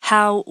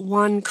 how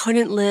one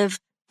couldn't live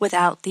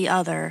without the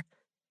other.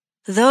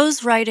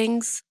 Those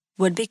writings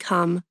would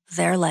become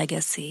their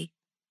legacy.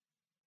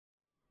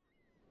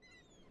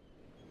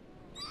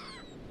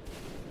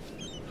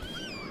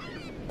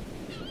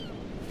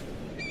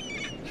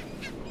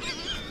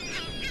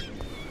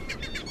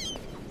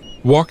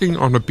 Walking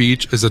on a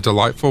beach is a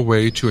delightful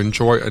way to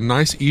enjoy a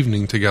nice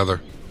evening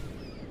together.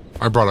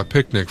 I brought a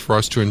picnic for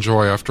us to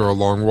enjoy after a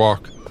long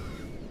walk.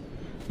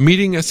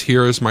 Meeting us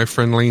here is my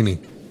friend Lainey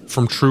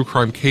from True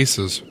Crime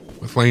Cases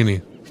with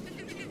Lainey.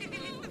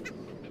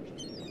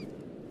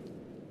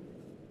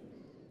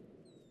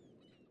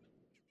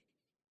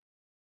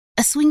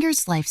 A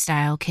swinger's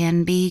lifestyle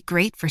can be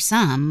great for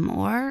some,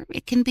 or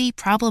it can be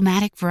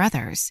problematic for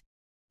others.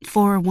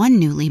 For one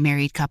newly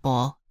married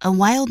couple, a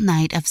wild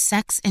night of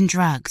sex and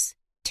drugs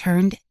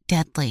turned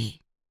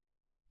deadly.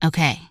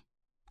 Okay,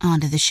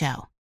 onto the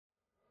show.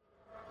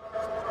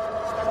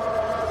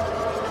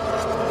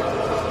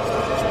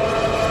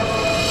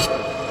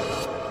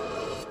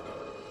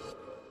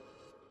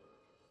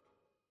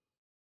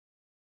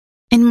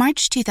 In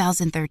March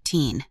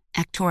 2013,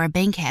 Actora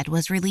Bankhead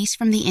was released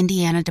from the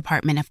Indiana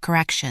Department of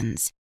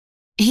Corrections.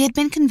 He had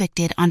been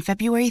convicted on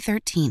February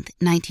 13,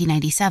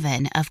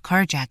 1997, of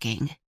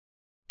carjacking.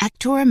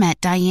 Actora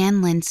met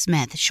Diane Lynn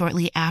Smith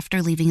shortly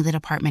after leaving the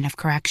Department of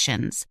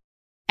Corrections.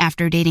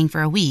 After dating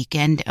for a week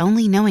and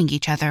only knowing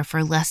each other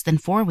for less than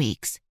 4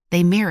 weeks,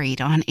 they married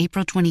on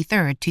April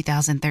 23,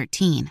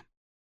 2013.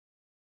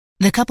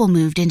 The couple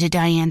moved into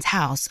Diane's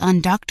house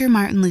on Dr.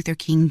 Martin Luther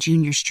King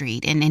Jr.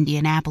 Street in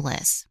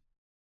Indianapolis.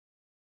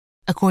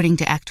 According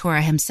to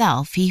Actora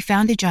himself, he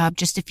found a job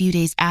just a few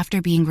days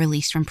after being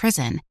released from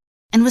prison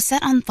and was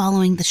set on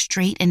following the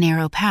straight and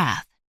narrow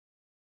path.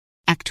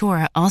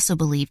 Actora also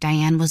believed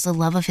Diane was the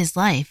love of his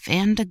life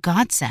and a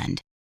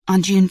godsend.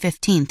 On June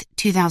 15,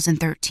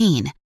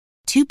 2013,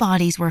 2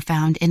 bodies were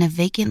found in a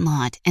vacant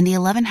lot in the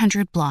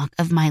 1100 block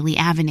of Miley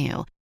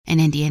Avenue in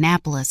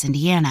Indianapolis,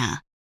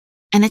 Indiana.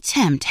 An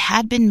attempt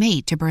had been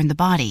made to burn the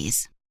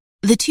bodies.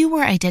 The 2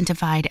 were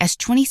identified as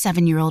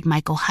 27-year-old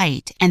Michael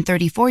Haidt and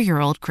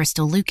 34-year-old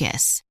Crystal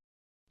Lucas.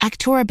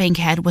 Actora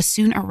Bankhead was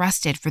soon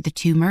arrested for the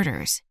 2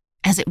 murders,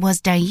 as it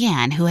was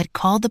Diane who had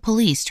called the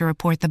police to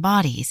report the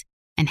bodies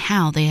and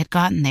how they had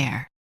gotten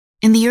there.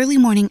 In the early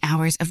morning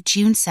hours of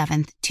June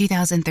 7,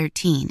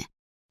 2013,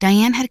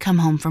 Diane had come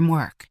home from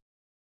work.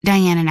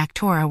 Diane and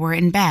Actora were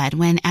in bed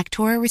when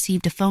Actora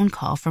received a phone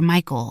call from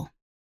Michael.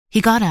 He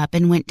got up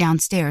and went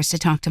downstairs to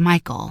talk to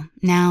Michael.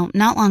 Now,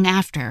 not long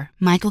after,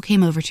 Michael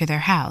came over to their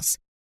house,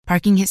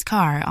 parking his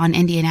car on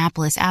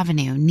Indianapolis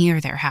Avenue near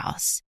their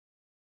house.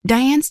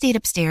 Diane stayed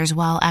upstairs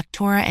while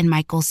Actora and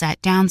Michael sat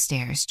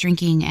downstairs,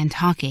 drinking and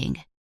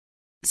talking.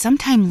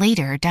 Sometime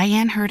later,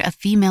 Diane heard a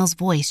female's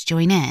voice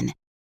join in,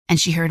 and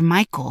she heard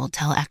Michael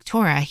tell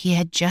Actora he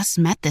had just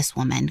met this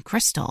woman,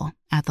 Crystal,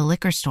 at the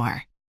liquor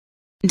store.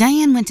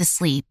 Diane went to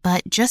sleep,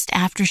 but just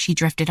after she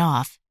drifted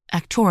off,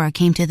 Actora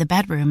came to the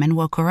bedroom and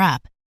woke her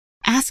up,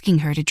 asking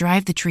her to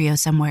drive the trio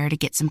somewhere to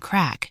get some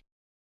crack.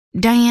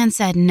 Diane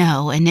said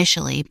no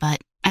initially, but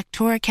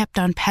Actora kept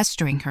on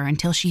pestering her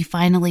until she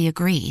finally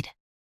agreed.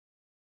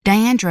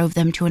 Diane drove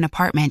them to an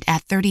apartment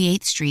at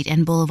 38th Street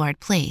and Boulevard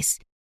Place,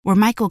 where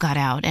Michael got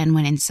out and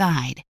went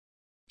inside.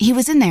 He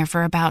was in there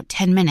for about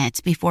 10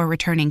 minutes before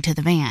returning to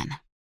the van.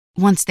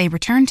 Once they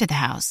returned to the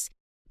house,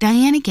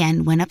 Diane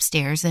again went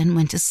upstairs and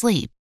went to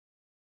sleep.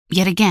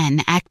 Yet again,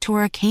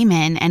 Actora came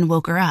in and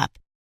woke her up,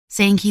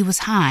 saying he was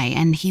high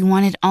and he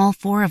wanted all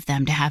 4 of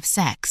them to have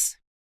sex.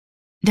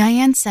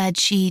 Diane said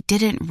she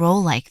didn't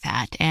roll like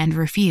that and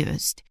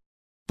refused.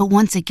 But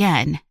once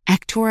again,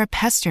 Actora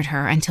pestered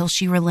her until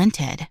she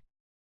relented.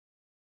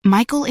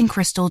 Michael and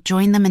Crystal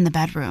joined them in the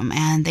bedroom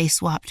and they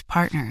swapped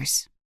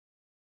partners.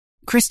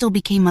 Crystal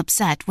became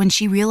upset when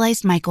she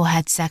realized Michael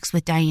had sex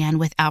with Diane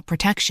without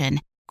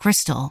protection.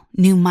 Crystal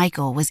knew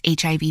Michael was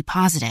HIV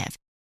positive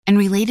and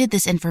related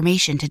this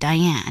information to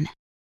Diane.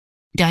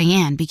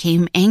 Diane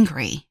became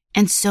angry,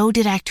 and so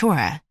did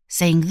Actora,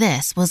 saying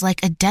this was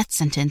like a death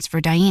sentence for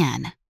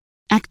Diane.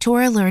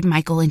 Actora lured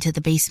Michael into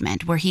the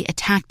basement where he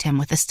attacked him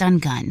with a stun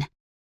gun.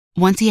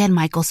 Once he had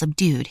Michael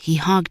subdued, he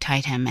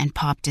hogtied him and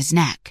popped his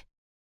neck.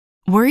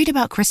 Worried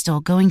about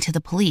Crystal going to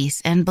the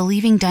police and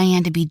believing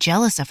Diane to be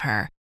jealous of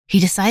her, he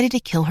decided to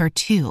kill her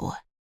too.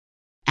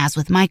 As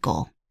with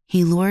Michael,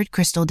 he lured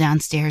Crystal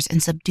downstairs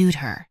and subdued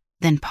her,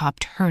 then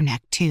popped her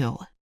neck too.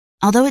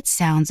 Although it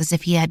sounds as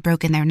if he had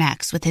broken their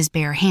necks with his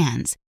bare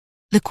hands,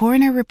 the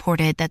coroner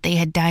reported that they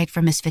had died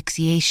from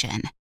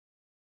asphyxiation.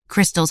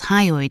 Crystal's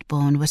hyoid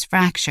bone was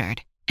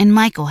fractured, and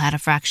Michael had a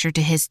fracture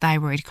to his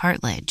thyroid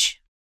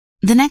cartilage.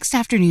 The next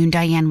afternoon,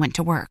 Diane went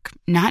to work,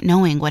 not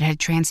knowing what had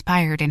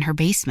transpired in her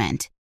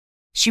basement.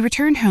 She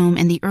returned home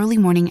in the early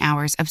morning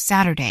hours of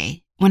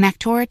Saturday when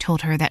Actora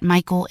told her that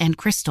Michael and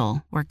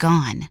Crystal were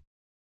gone.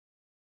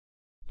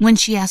 When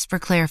she asked for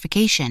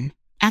clarification,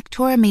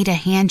 Actora made a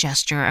hand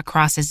gesture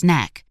across his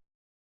neck.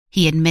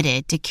 He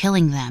admitted to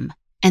killing them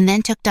and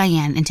then took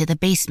Diane into the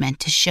basement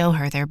to show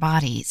her their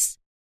bodies.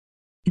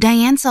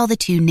 Diane saw the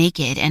 2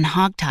 naked and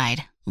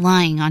hogtied,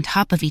 lying on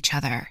top of each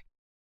other.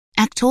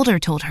 Actora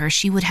told her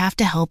she would have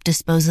to help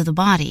dispose of the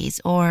bodies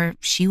or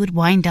she would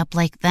wind up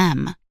like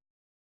them.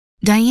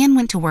 Diane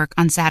went to work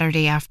on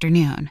Saturday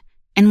afternoon,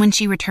 and when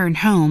she returned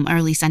home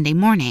early Sunday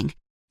morning,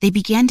 they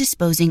began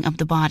disposing of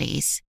the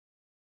bodies.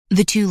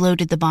 The 2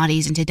 loaded the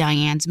bodies into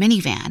Diane's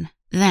minivan,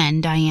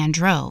 then Diane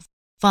drove,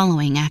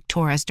 following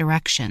Actora's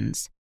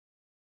directions.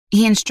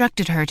 He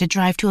instructed her to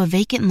drive to a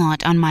vacant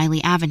lot on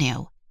Miley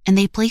Avenue, and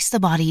they placed the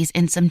bodies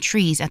in some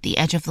trees at the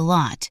edge of the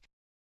lot.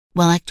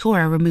 While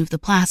Actora removed the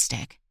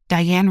plastic,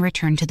 Diane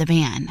returned to the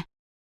van.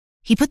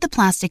 He put the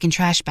plastic in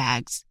trash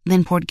bags,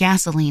 then poured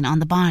gasoline on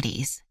the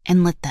bodies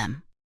and lit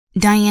them.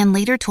 Diane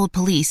later told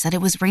police that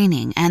it was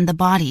raining and the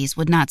bodies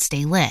would not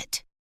stay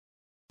lit.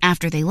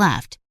 After they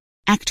left,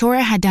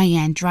 Actora had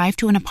Diane drive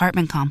to an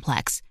apartment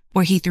complex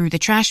where he threw the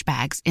trash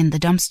bags in the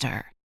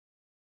dumpster.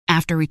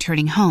 After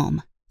returning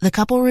home, the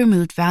couple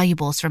removed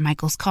valuables from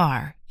Michael's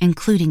car,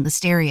 including the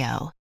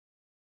stereo.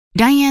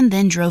 Diane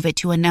then drove it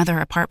to another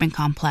apartment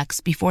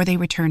complex before they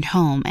returned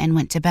home and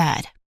went to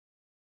bed.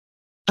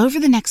 Over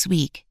the next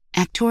week,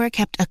 Actora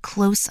kept a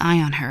close eye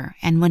on her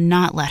and would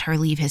not let her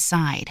leave his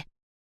side.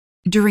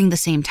 During the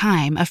same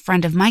time, a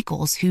friend of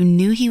Michael's who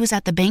knew he was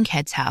at the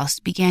Bankhead's house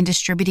began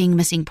distributing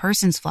missing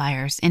persons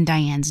flyers in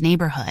Diane's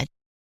neighborhood.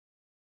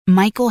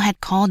 Michael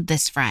had called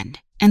this friend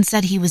and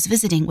said he was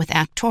visiting with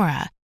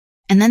Actora,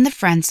 and then the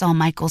friend saw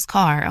Michael's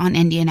car on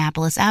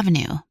Indianapolis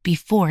Avenue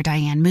before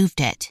Diane moved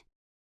it.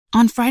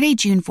 On Friday,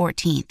 June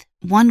 14th,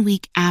 1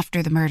 week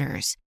after the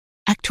murders,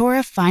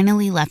 Actora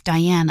finally left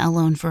Diane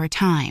alone for a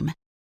time.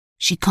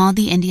 She called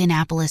the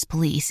Indianapolis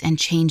police and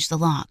changed the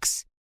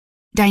locks.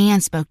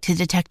 Diane spoke to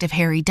Detective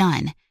Harry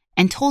Dunn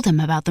and told him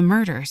about the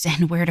murders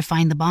and where to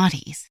find the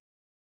bodies.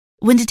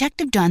 When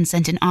Detective Dunn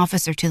sent an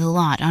officer to the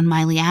lot on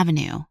Miley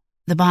Avenue,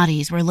 the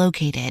bodies were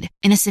located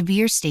in a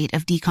severe state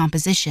of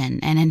decomposition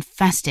and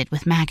infested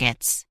with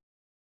maggots.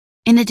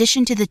 In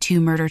addition to the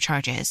 2 murder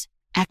charges,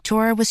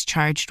 Actora was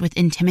charged with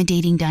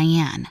intimidating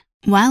Diane.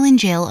 While in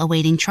jail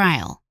awaiting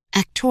trial,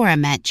 Actora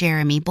met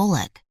Jeremy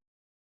Bullock.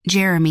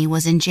 Jeremy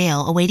was in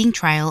jail awaiting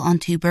trial on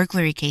 2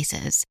 burglary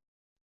cases.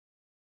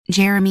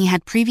 Jeremy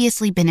had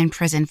previously been in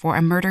prison for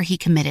a murder he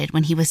committed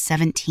when he was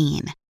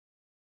 17.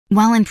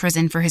 While in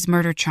prison for his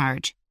murder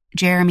charge,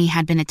 Jeremy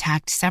had been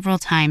attacked several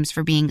times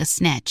for being a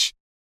snitch.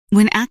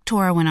 When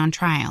Actora went on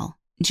trial,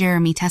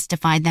 Jeremy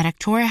testified that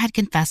Actora had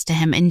confessed to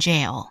him in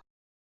jail.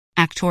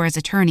 Actora's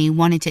attorney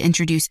wanted to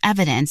introduce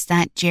evidence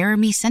that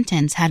Jeremy's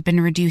sentence had been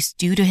reduced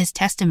due to his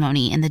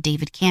testimony in the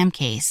David Cam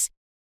case,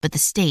 but the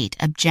state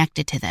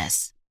objected to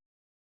this.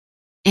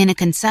 In a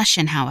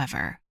concession,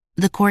 however,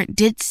 the court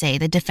did say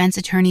the defense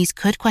attorneys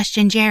could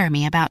question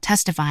Jeremy about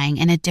testifying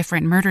in a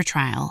different murder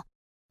trial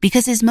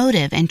because his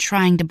motive in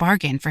trying to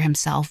bargain for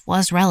himself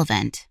was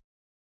relevant.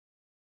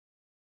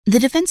 The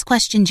defense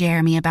questioned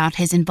Jeremy about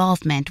his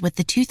involvement with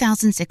the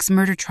 2006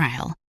 murder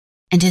trial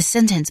and his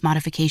sentence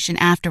modification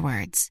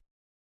afterwards.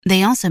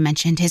 They also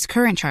mentioned his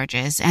current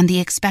charges and the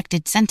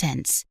expected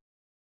sentence.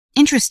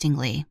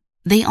 Interestingly,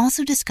 they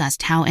also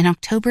discussed how in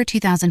October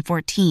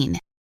 2014,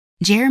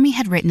 Jeremy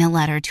had written a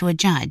letter to a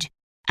judge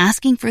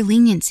asking for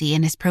leniency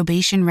in his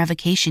probation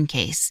revocation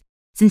case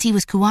since he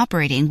was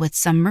cooperating with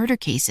some murder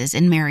cases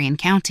in Marion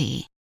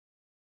County.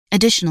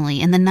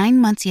 Additionally, in the 9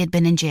 months he had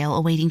been in jail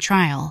awaiting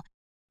trial,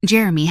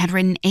 Jeremy had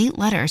written 8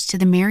 letters to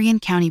the Marion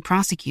County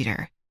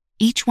prosecutor,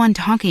 each one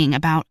talking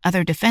about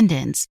other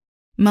defendants,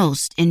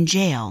 most in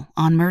jail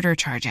on murder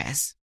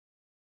charges.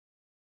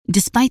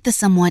 Despite the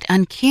somewhat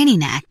uncanny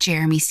knack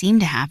Jeremy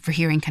seemed to have for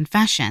hearing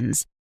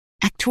confessions,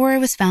 Actora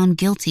was found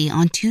guilty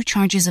on 2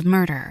 charges of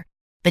murder,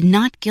 but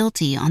not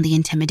guilty on the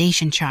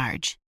intimidation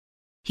charge.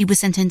 He was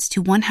sentenced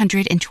to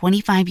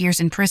 125 years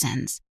in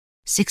prisons,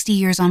 60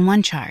 years on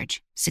one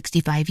charge,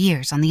 65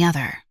 years on the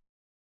other.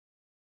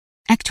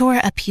 Actora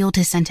appealed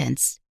his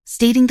sentence,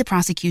 stating the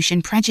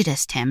prosecution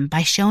prejudiced him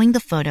by showing the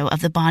photo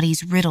of the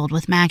bodies riddled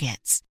with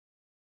maggots.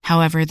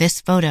 However,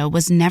 this photo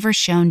was never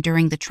shown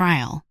during the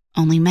trial,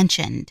 only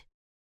mentioned.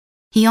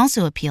 He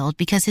also appealed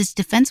because his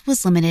defense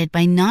was limited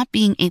by not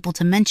being able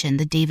to mention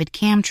the David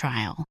Cam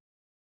trial.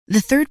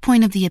 The third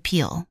point of the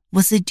appeal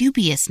was the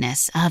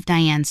dubiousness of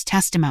Diane's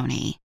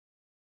testimony.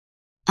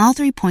 All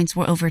 3 points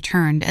were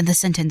overturned and the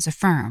sentence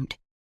affirmed.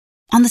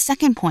 On the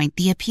second point,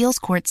 the appeals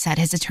court said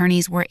his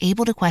attorneys were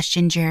able to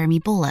question Jeremy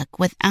Bullock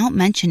without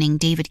mentioning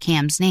David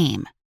Cam's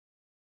name.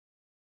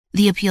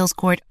 The appeals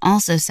court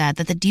also said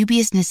that the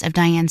dubiousness of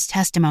Diane's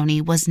testimony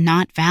was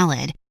not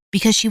valid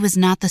because she was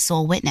not the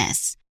sole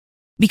witness.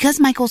 Because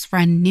Michael's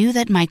friend knew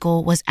that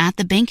Michael was at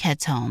the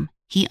Bankhead's home,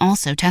 he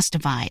also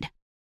testified.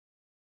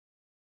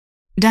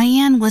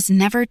 Diane was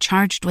never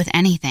charged with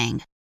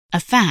anything, a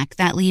fact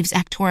that leaves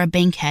Actora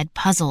Bankhead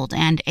puzzled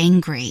and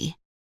angry.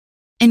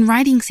 In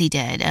writings he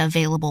did,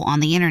 available on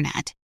the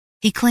internet,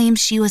 he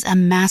claims she was a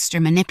master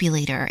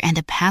manipulator and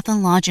a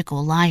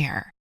pathological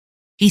liar.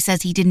 He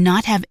says he did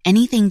not have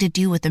anything to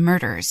do with the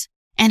murders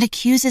and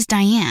accuses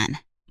Diane,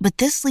 but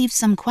this leaves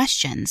some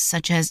questions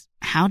such as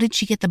how did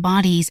she get the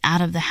bodies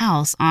out of the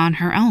house on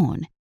her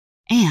own?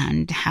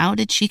 And how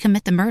did she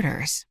commit the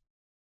murders?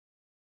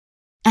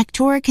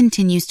 Actora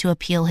continues to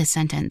appeal his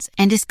sentence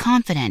and is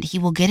confident he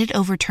will get it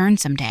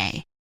overturned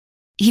someday.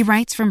 He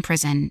writes from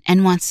prison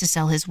and wants to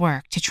sell his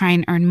work to try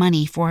and earn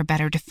money for a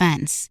better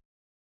defense.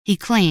 He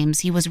claims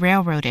he was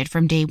railroaded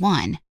from day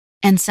one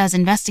and says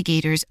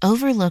investigators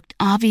overlooked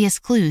obvious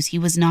clues he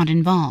was not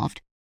involved,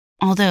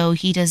 although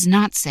he does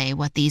not say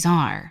what these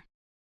are.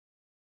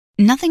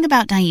 Nothing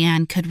about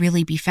Diane could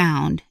really be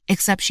found,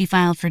 except she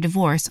filed for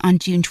divorce on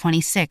June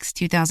 26,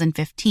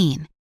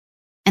 2015,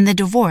 and the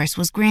divorce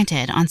was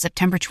granted on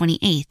September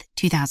 28,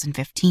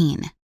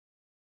 2015.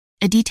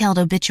 A detailed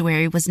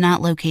obituary was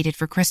not located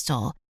for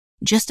Crystal,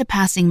 just a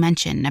passing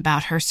mention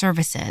about her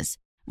services,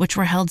 which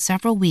were held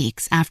several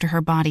weeks after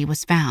her body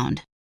was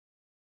found.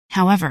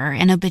 However,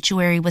 an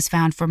obituary was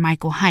found for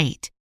Michael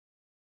Haidt.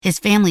 His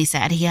family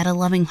said he had a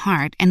loving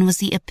heart and was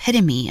the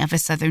epitome of a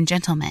Southern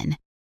gentleman.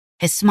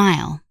 His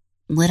smile,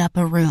 lit up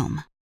a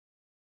room.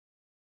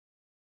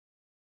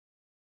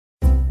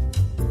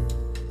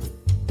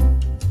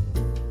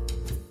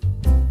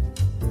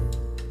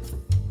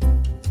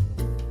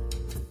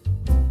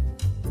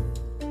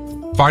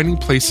 Finding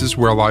places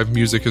where live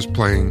music is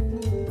playing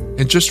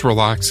and just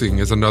relaxing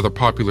is another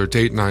popular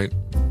date night.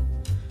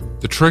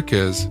 The trick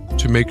is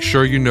to make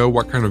sure you know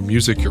what kind of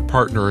music your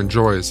partner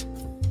enjoys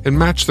and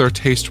match their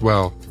taste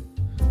well.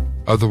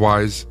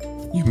 Otherwise,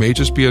 you may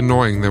just be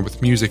annoying them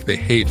with music they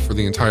hate for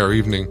the entire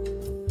evening.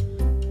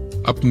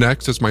 Up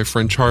next is my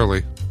friend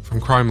Charlie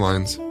from Crime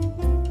Lines.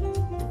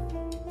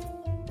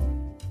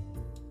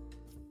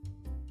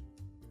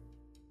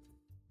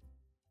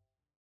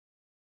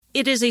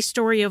 It is a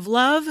story of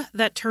love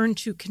that turned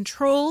to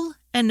control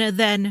and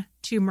then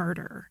to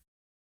murder.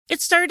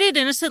 It started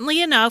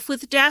innocently enough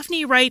with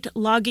Daphne Wright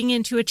logging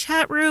into a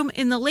chat room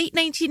in the late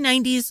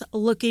 1990s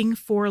looking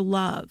for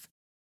love.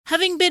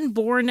 Having been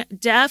born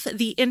deaf,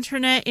 the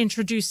internet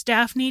introduced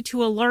Daphne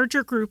to a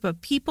larger group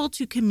of people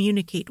to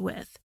communicate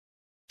with.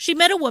 She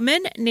met a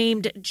woman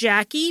named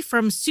Jackie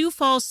from Sioux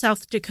Falls,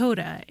 South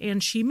Dakota,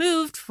 and she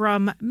moved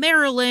from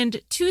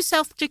Maryland to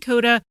South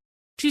Dakota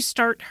to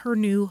start her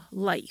new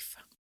life.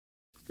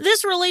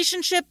 This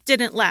relationship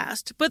didn't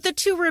last, but the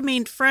two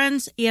remained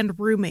friends and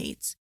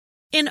roommates.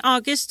 In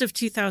August of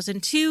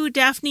 2002,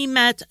 Daphne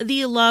met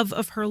the love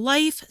of her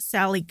life,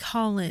 Sally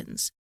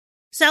Collins.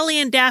 Sally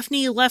and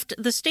Daphne left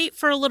the state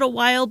for a little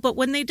while, but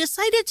when they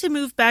decided to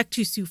move back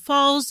to Sioux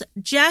Falls,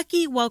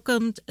 Jackie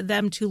welcomed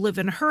them to live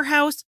in her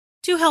house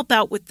to help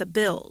out with the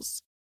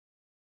bills.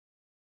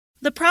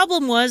 The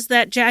problem was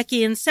that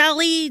Jackie and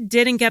Sally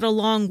didn't get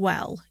along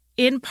well,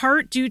 in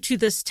part due to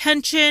this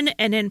tension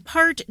and in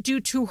part due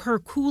to her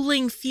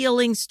cooling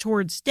feelings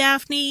towards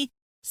Daphne.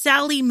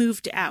 Sally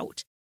moved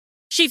out.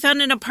 She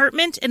found an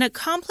apartment in a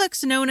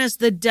complex known as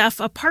the Deaf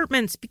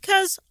Apartments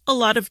because a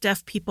lot of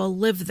deaf people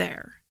live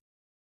there.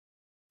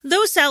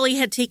 Though Sally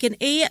had taken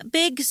a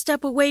big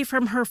step away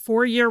from her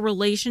 4-year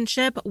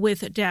relationship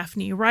with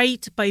Daphne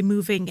Wright by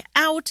moving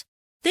out,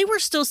 they were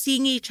still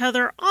seeing each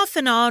other off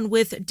and on,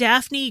 with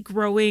Daphne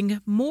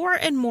growing more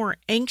and more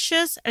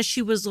anxious as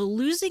she was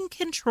losing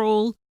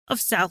control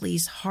of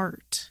Sally's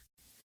heart.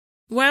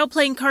 While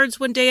playing cards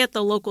one day at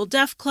the local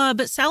deaf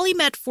club, Sally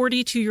met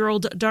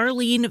 42-year-old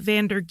Darlene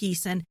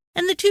Vandergiesen,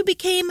 and the two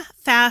became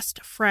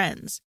fast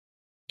friends.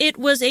 It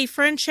was a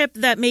friendship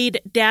that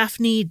made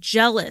Daphne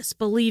jealous,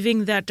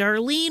 believing that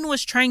Darlene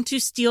was trying to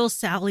steal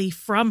Sally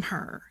from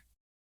her.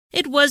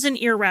 It was an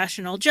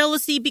irrational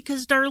jealousy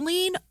because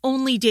Darlene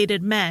only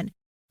dated men,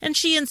 and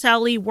she and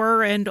Sally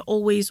were and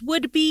always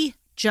would be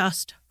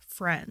just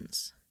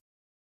friends.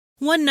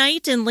 One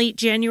night in late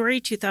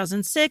January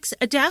 2006,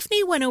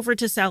 Daphne went over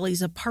to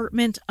Sally's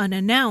apartment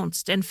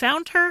unannounced and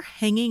found her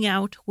hanging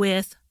out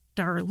with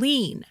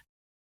Darlene.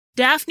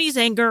 Daphne's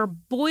anger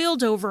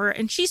boiled over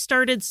and she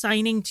started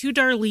signing to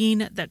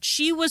Darlene that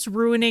she was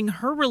ruining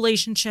her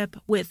relationship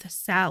with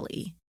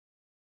Sally.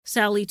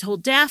 Sally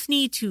told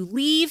Daphne to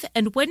leave,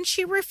 and when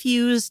she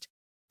refused,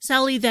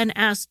 Sally then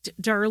asked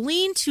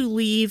Darlene to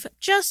leave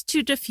just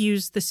to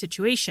defuse the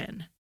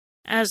situation.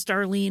 As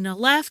Darlene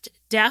left,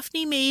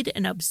 Daphne made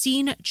an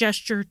obscene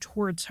gesture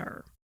towards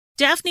her.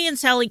 Daphne and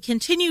Sally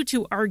continued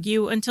to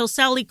argue until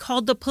Sally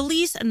called the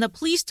police and the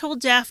police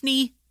told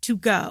Daphne to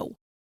go.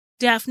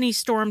 Daphne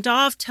stormed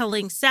off,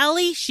 telling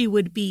Sally she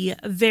would be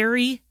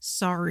very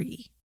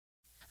sorry.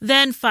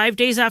 Then, 5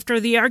 days after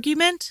the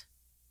argument,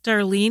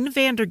 Darlene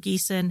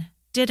Vandergiesen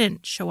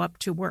didn't show up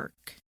to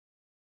work.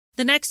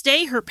 The next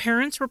day, her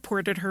parents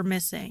reported her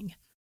missing.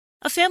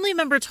 A family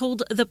member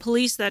told the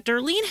police that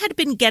Darlene had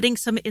been getting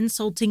some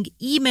insulting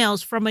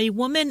emails from a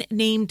woman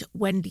named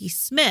Wendy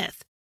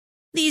Smith.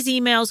 These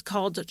emails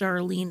called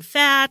Darlene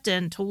fat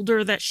and told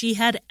her that she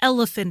had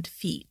elephant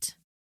feet.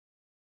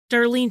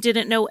 Darlene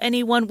didn't know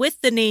anyone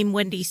with the name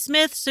Wendy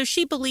Smith, so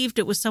she believed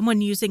it was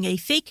someone using a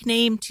fake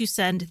name to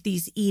send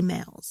these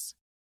emails.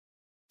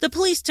 The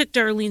police took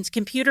Darlene's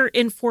computer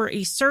in for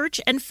a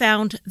search and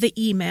found the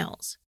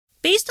emails.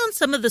 Based on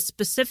some of the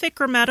specific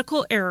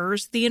grammatical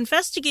errors, the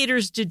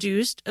investigators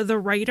deduced the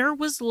writer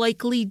was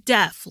likely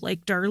deaf,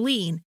 like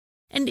Darlene,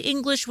 and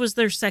English was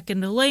their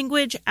second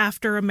language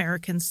after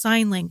American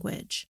Sign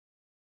Language.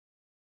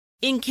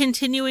 In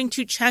continuing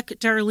to check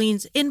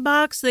Darlene's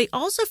inbox, they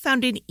also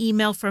found an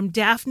email from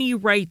Daphne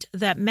Wright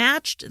that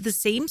matched the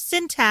same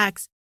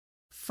syntax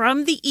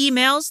from the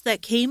emails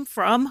that came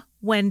from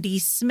Wendy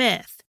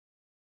Smith.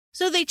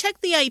 So they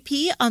checked the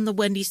IP on the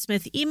Wendy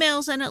Smith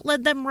emails, and it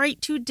led them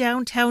right to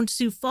downtown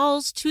Sioux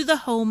Falls to the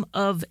home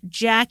of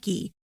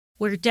Jackie,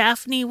 where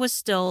Daphne was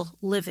still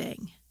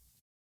living.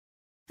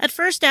 At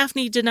first,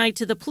 Daphne denied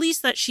to the police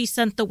that she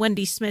sent the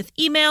Wendy Smith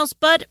emails,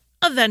 but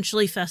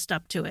eventually fessed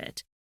up to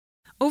it.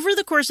 Over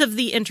the course of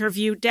the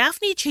interview,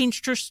 Daphne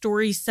changed her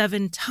story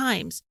 7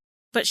 times,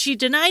 but she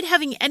denied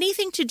having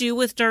anything to do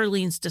with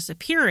Darlene's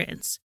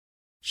disappearance.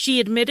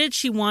 She admitted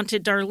she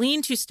wanted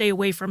Darlene to stay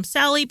away from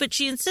Sally, but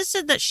she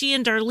insisted that she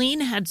and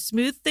Darlene had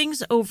smoothed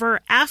things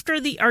over after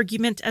the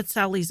argument at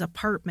Sally's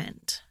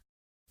apartment.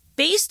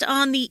 Based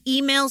on the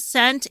email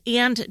sent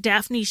and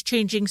Daphne's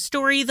changing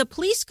story, the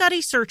police got a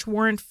search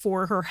warrant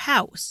for her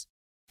house.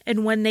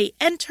 And when they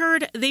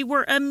entered, they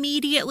were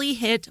immediately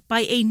hit by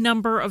a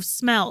number of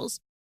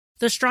smells,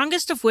 the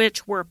strongest of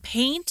which were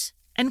paint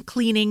and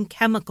cleaning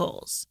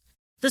chemicals.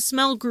 The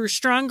smell grew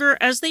stronger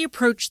as they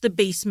approached the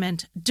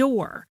basement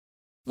door.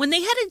 When they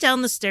headed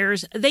down the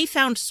stairs, they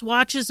found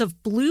swatches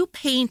of blue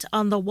paint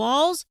on the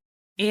walls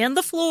and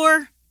the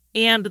floor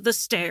and the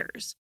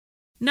stairs.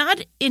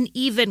 Not an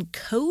even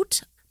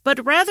coat,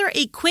 but rather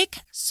a quick,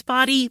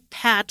 spotty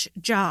patch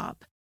job.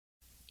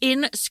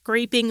 In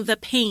scraping the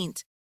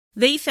paint,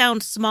 they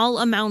found small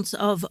amounts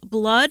of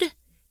blood,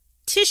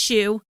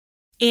 tissue,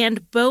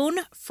 and bone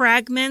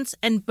fragments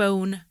and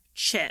bone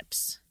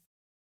chips.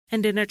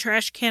 And in a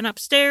trash can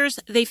upstairs,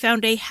 they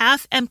found a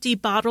half-empty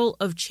bottle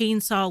of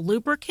chainsaw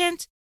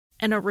lubricant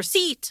and a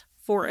receipt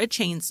for a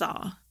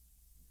chainsaw.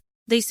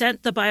 They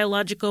sent the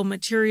biological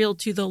material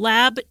to the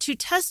lab to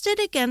test it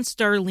against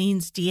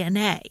Darlene's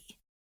DNA.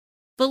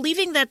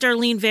 Believing that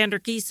Darlene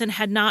Vandergiesen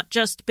had not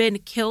just been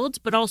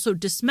killed but also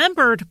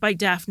dismembered by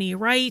Daphne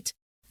Wright,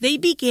 they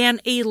began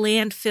a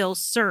landfill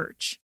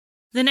search.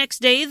 The next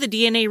day, the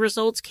DNA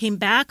results came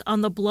back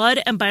on the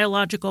blood and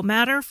biological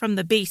matter from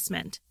the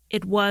basement.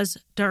 It was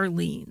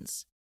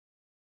Darlene's.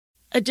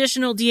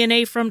 Additional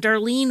DNA from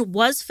Darlene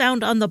was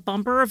found on the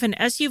bumper of an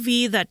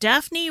SUV that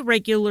Daphne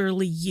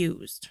regularly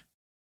used.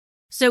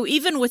 So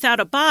even without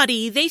a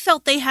body, they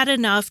felt they had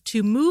enough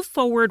to move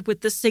forward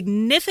with the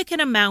significant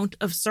amount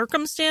of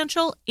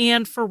circumstantial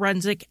and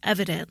forensic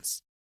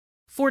evidence.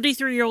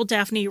 43-year-old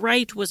Daphne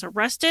Wright was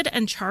arrested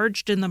and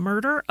charged in the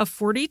murder of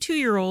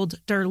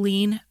 42-year-old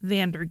Darlene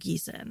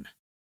Vandergiesen.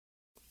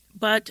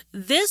 But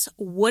this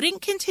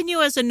wouldn't continue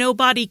as a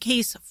no-body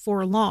case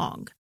for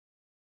long.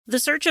 The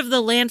search of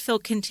the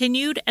landfill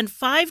continued, and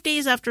 5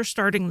 days after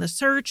starting the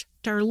search,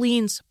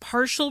 Darlene's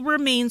partial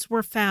remains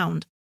were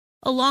found,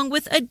 along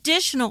with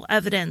additional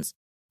evidence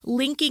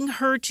linking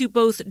her to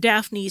both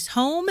Daphne's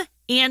home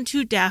and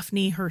to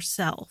Daphne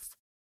herself.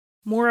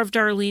 More of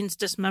Darlene's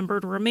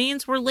dismembered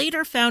remains were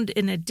later found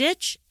in a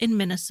ditch in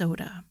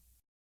Minnesota.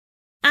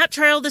 At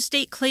trial, the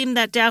state claimed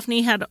that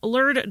Daphne had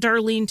lured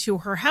Darlene to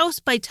her house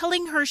by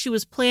telling her she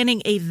was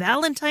planning a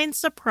Valentine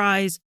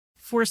surprise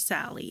for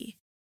Sally.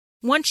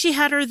 Once she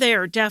had her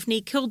there,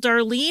 Daphne killed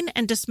Darlene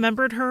and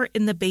dismembered her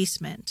in the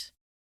basement.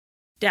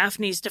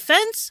 Daphne's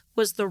defense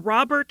was the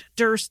Robert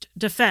Durst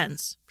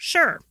defense.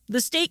 Sure,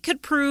 the state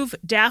could prove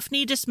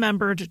Daphne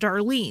dismembered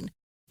Darlene,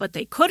 but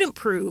they couldn't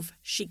prove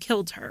she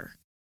killed her.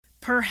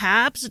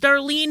 Perhaps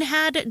Darlene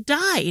had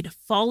died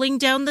falling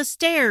down the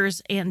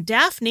stairs, and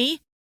Daphne,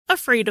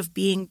 afraid of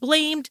being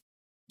blamed,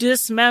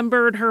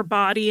 dismembered her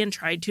body and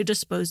tried to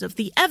dispose of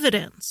the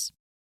evidence.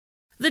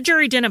 The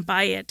jury didn't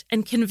buy it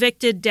and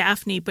convicted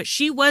Daphne, but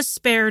she was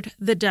spared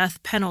the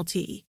death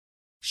penalty.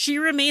 She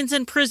remains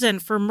in prison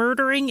for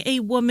murdering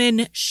a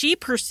woman she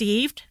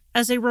perceived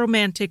as a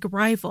romantic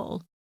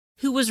rival,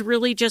 who was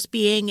really just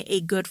being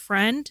a good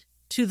friend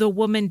to the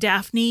woman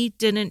Daphne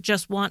didn't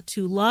just want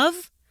to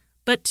love,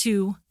 but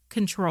to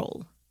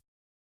control.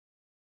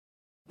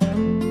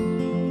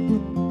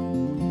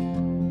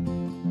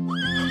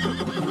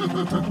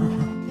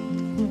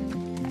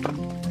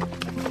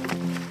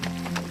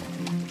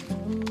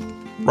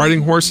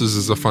 Riding horses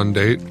is a fun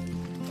date.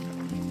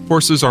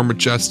 Horses are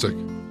majestic,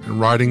 and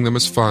riding them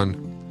is fun,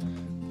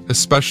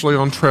 especially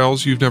on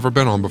trails you've never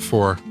been on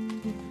before.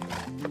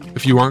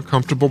 If you aren't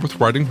comfortable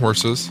with riding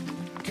horses,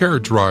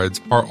 carriage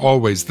rides are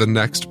always the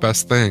next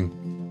best thing.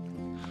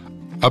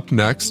 Up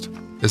next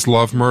is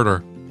Love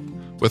Murder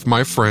with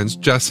my friends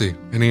Jesse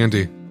and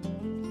Andy.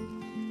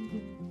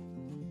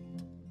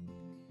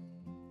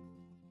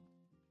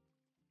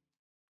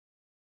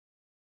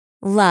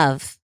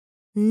 Love.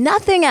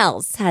 Nothing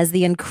else has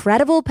the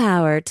incredible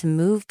power to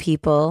move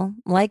people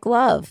like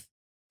love.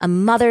 A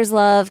mother's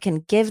love can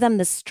give them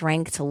the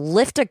strength to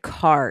lift a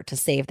car to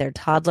save their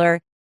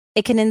toddler.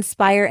 It can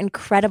inspire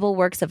incredible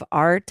works of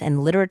art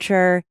and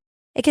literature.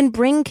 It can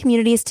bring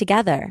communities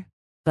together.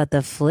 But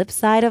the flip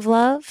side of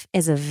love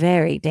is a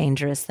very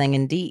dangerous thing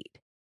indeed.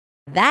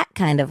 That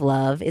kind of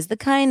love is the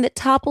kind that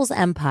topples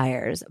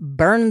empires,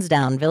 burns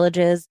down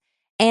villages,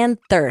 and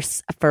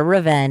thirsts for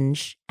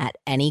revenge at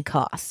any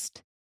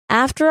cost.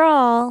 After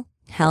all,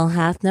 hell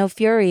hath no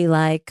fury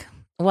like,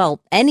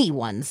 well,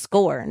 anyone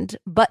scorned.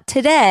 But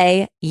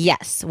today,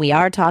 yes, we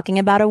are talking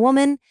about a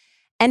woman,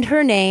 and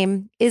her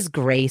name is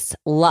Grace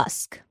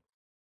Lusk.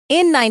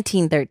 In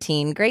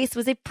 1913, Grace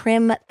was a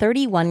prim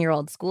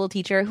 31-year-old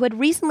schoolteacher who had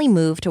recently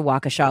moved to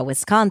Waukesha,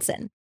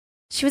 Wisconsin.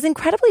 She was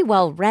incredibly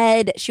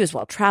well-read, she was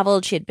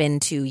well-traveled, she had been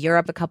to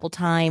Europe a couple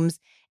times,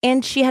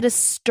 and she had a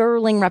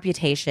sterling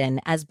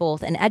reputation as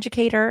both an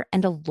educator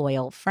and a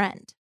loyal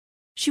friend.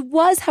 She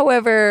was,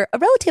 however, a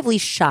relatively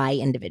shy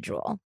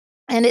individual,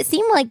 and it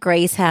seemed like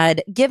Grace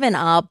had given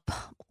up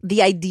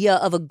the idea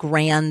of a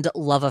grand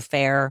love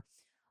affair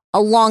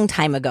a long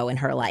time ago in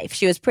her life.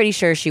 She was pretty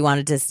sure she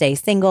wanted to stay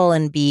single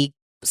and be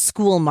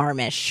school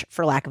marmish,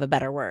 for lack of a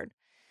better word.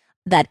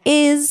 That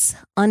is,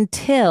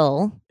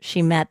 until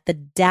she met the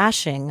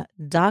dashing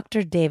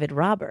Dr. David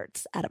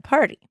Roberts at a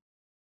party.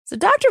 So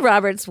Dr.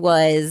 Roberts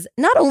was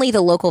not only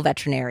the local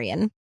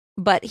veterinarian,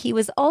 but he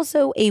was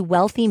also a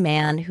wealthy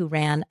man who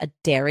ran a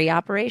dairy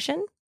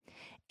operation,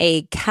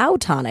 a cow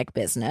tonic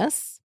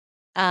business.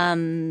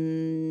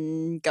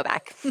 Go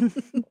back.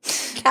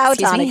 Cow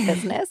tonic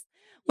business,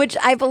 which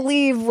I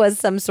believe was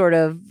some sort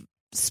of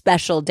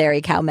special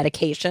dairy cow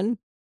medication.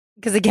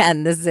 Because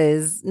again, this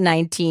is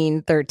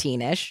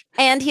 1913-ish.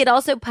 And he had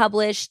also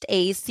published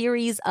a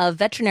series of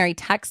veterinary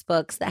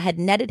textbooks that had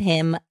netted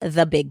him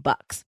the big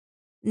bucks.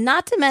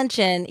 Not to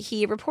mention,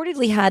 he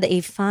reportedly had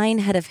a fine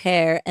head of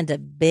hair and a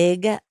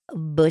big,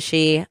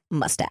 bushy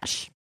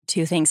mustache.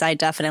 Two things I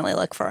definitely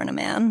look for in a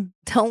man.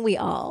 Don't we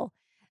all?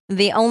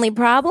 The only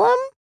problem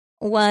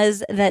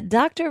was that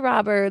Dr.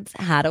 Roberts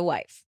had a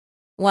wife.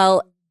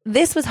 Well,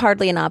 this was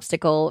hardly an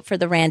obstacle for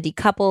the Randy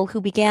couple,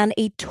 who began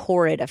a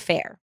torrid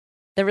affair.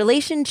 The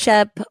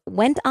relationship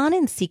went on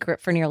in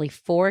secret for nearly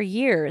 4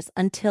 years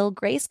until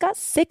Grace got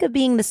sick of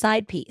being the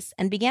side piece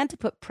and began to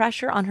put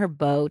pressure on her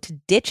beau to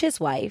ditch his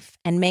wife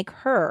and make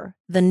her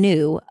the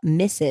new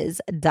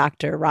Mrs.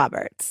 Dr.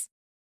 Roberts.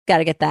 Got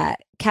to get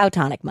that cow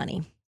tonic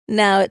money.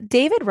 Now,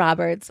 David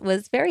Roberts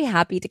was very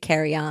happy to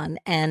carry on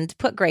and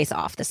put Grace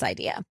off this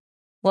idea.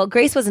 Well,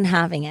 Grace wasn't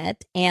having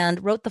it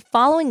and wrote the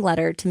following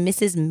letter to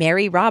Mrs.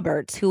 Mary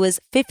Roberts, who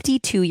was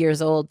 52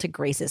 years old to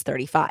Grace's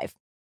 35.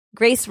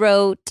 Grace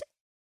wrote,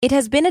 "It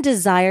has been a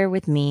desire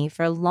with me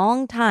for a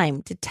long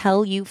time to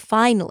tell you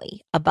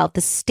finally about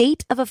the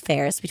state of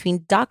affairs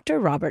between Dr.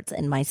 Roberts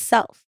and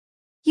myself.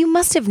 You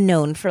must have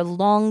known for a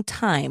long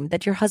time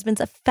that your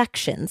husband's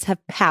affections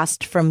have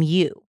passed from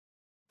you,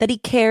 that he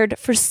cared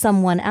for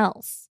someone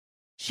else."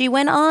 She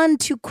went on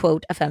to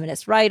quote a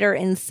feminist writer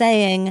in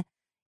saying,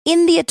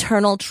 "In the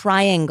eternal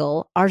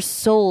triangle, our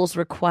souls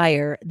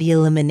require the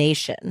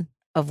elimination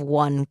of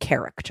one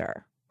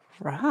character."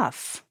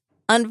 Rough.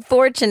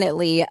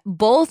 Unfortunately,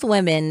 both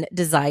women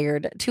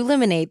desired to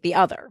eliminate the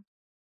other.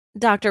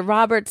 Dr.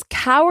 Roberts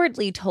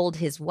cowardly told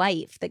his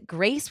wife that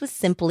Grace was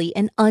simply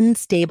an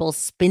unstable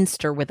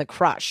spinster with a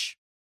crush.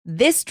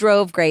 This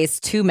drove Grace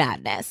to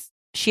madness.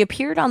 She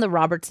appeared on the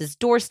Roberts'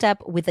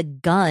 doorstep with a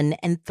gun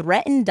and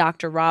threatened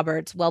Dr.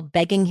 Roberts while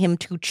begging him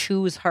to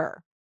choose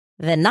her.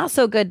 The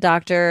not-so-good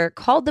doctor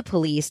called the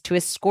police to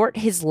escort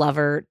his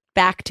lover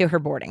back to her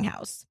boarding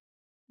house.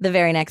 The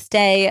very next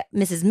day,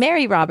 Mrs.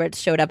 Mary Roberts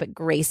showed up at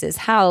Grace's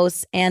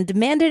house and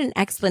demanded an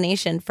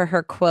explanation for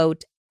her,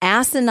 quote,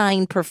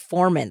 asinine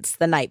performance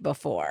the night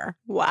before.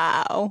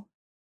 Wow.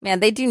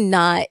 Man, they do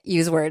not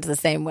use words the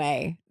same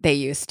way they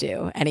used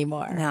to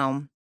anymore.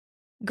 No.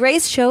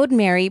 Grace showed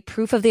Mary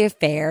proof of the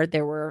affair.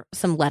 There were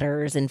some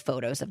letters and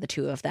photos of the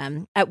two of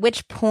them, at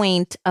which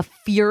point a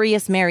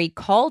furious Mary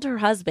called her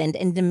husband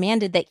and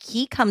demanded that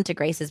he come to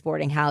Grace's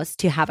boarding house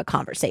to have a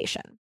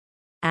conversation.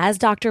 As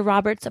Dr.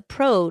 Roberts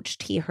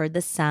approached, he heard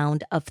the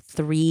sound of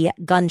 3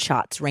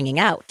 gunshots ringing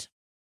out.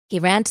 He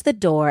ran to the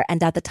door,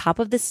 and at the top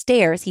of the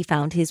stairs, he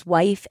found his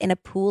wife in a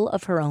pool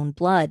of her own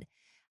blood,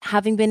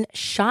 having been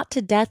shot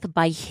to death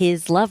by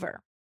his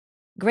lover.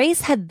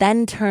 Grace had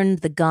then turned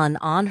the gun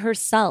on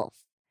herself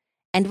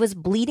and was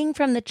bleeding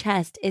from the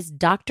chest as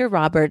Dr.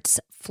 Roberts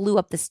flew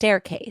up the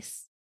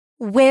staircase.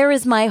 "Where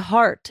is my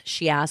heart?"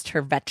 she asked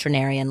her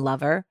veterinarian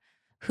lover,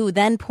 who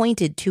then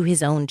pointed to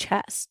his own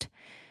chest.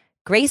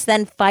 Grace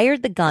then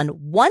fired the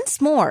gun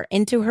once more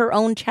into her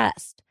own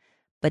chest,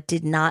 but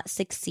did not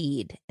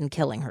succeed in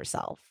killing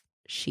herself.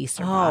 She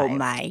survived. Oh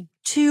my.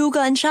 2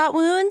 gunshot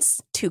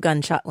wounds? 2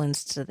 gunshot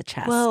wounds to the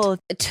chest. Whoa.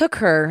 It took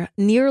her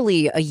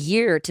nearly a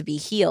year to be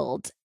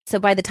healed. So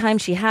by the time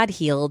she had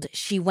healed,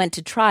 she went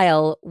to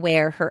trial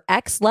where her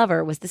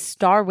ex-lover was the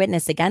star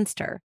witness against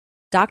her.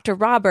 Dr.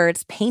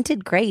 Roberts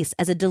painted Grace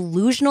as a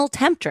delusional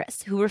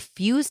temptress who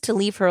refused to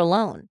leave her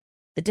alone.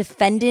 The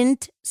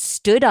defendant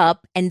stood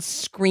up and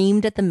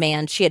screamed at the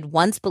man she had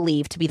once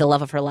believed to be the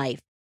love of her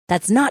life.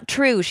 "That's not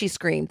true," she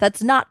screamed.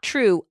 "That's not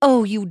true.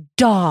 Oh, you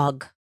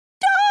dog."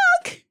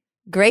 Dog!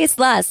 Grace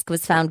Lusk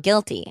was found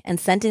guilty and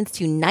sentenced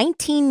to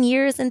 19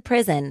 years in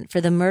prison for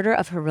the murder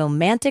of her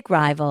romantic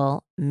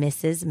rival,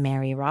 Mrs.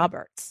 Mary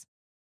Roberts.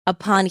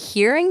 Upon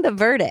hearing the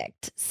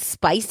verdict,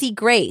 Spicy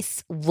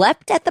Grace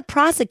leapt at the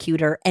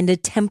prosecutor and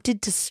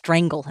attempted to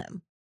strangle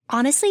him.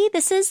 Honestly,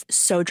 this is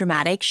so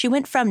dramatic. She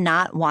went from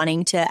not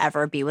wanting to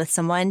ever be with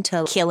someone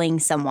to killing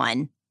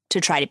someone to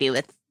try to be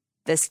with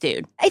this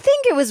dude. I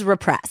think it was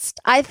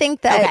repressed. I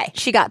think that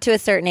she got to a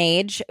certain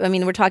age. I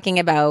mean, we're talking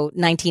about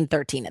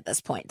 1913 at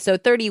this point. So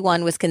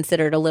 31 was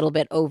considered a little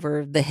bit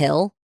over the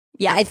hill.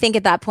 Yeah. I think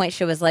at that point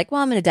she was like,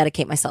 well, I'm going to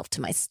dedicate myself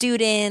to my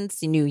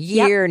students. New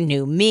year,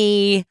 new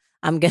me.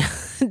 I'm going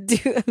to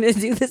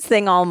do this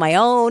thing all on my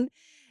own.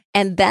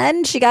 And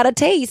then she got a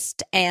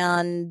taste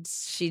and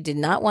she did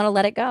not want to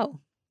let it go.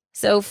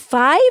 So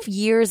 5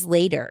 years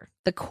later,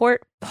 the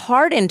court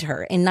pardoned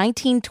her in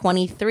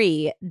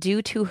 1923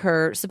 due to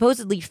her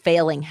supposedly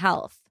failing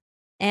health.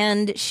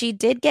 And she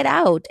did get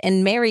out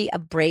and marry a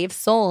brave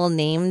soul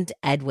named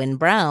Edwin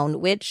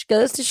Brown, which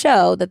goes to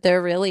show that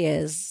there really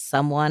is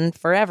someone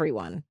for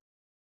everyone.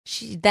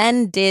 She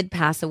then did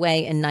pass away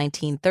in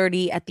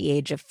 1930 at the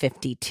age of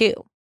 52.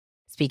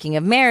 Speaking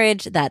of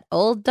marriage, that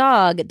old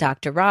dog,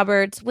 Dr.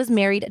 Roberts, was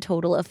married a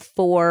total of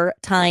 4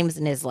 times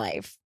in his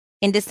life.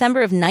 In December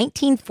of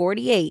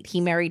 1948,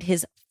 he married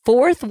his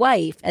 4th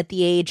wife at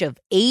the age of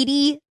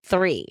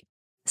 83.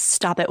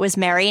 Stop it. Was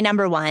Mary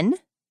number 1?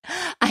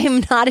 I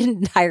am not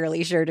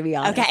entirely sure, to be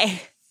honest.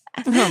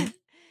 Okay.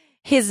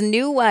 His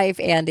new wife,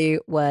 Andy,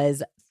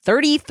 was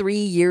 33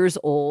 years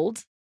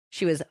old.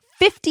 She was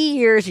 50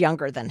 years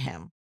younger than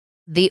him.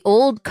 The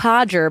old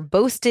codger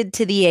boasted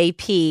to the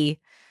AP,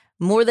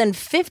 "More than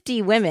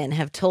 50 women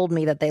have told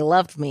me that they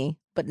loved me,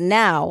 but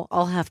now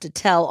I'll have to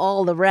tell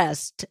all the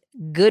rest.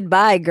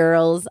 Goodbye,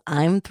 girls.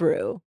 I'm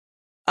through."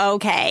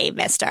 Okay,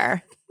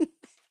 mister.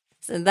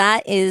 So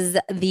that is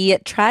the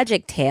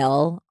tragic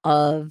tale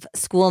of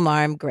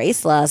schoolmarm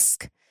Grace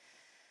Lusk,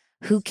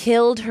 who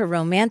killed her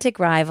romantic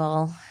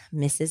rival,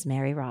 Mrs.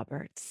 Mary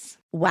Roberts.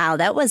 Wow,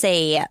 that was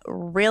a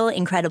real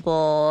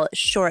incredible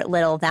short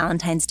little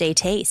Valentine's Day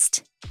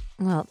taste.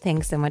 Well,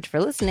 thanks so much for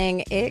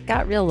listening. It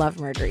got real love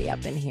murdery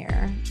up in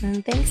here.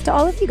 And thanks to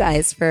all of you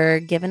guys for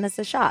giving us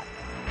a shot.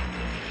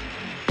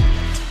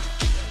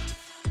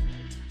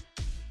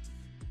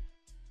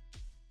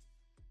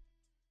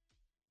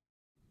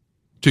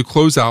 To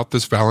close out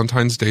this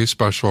Valentine's Day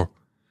special,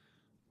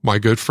 my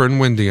good friend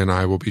Wendy and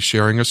I will be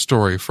sharing a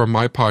story from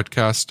my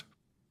podcast,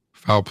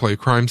 Foul Play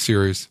Crime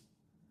Series.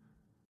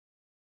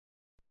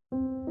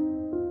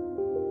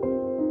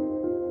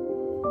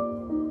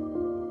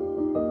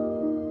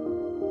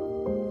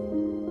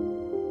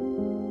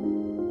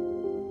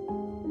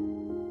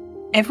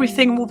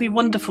 Everything will be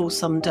wonderful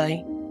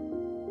someday.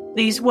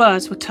 These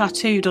words were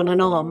tattooed on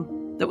an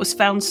arm that was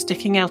found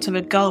sticking out of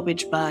a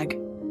garbage bag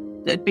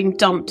that had been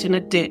dumped in a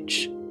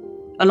ditch,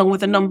 along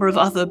with a number of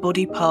other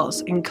body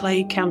parts in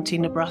Clay County,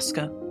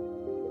 Nebraska.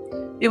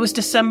 It was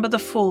December the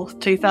 4th,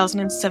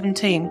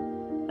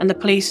 2017, and the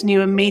police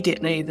knew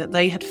immediately that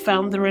they had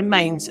found the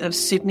remains of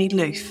Sydney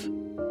Loof,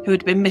 who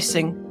had been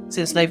missing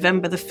since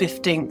November the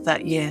 15th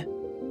that year.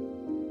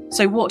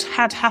 So what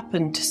had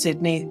happened to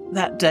Sydney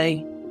that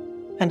day?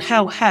 And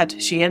how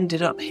had she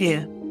ended up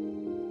here?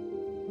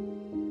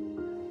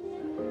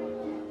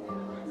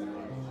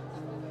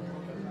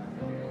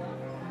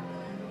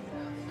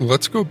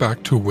 Let's go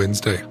back to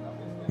Wednesday,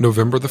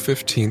 November the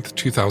 15th,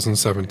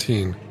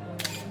 2017.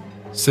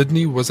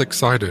 Sydney was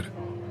excited.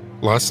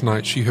 Last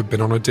night she had been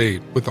on a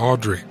date with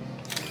Audrey,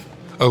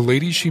 a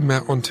lady she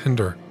met on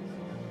Tinder,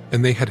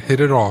 and they had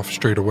hit it off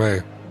straight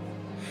away.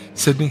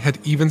 Sydney had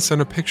even sent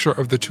a picture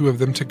of the two of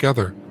them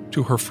together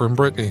to her friend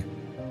Brittany.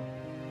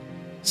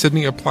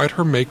 Sydney applied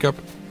her makeup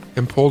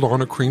and pulled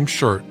on a cream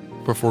shirt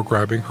before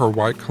grabbing her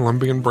white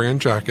Colombian brand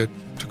jacket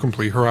to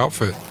complete her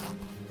outfit.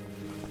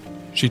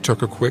 She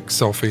took a quick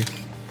selfie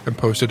and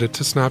posted it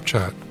to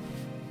Snapchat,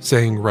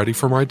 saying "ready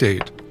for my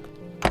date,"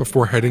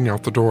 before heading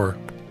out the door.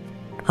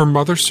 Her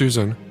mother,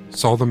 Susan,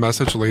 saw the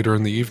message later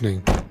in the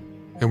evening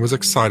and was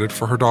excited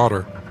for her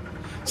daughter,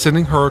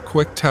 sending her a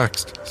quick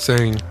text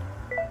saying,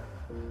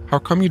 "How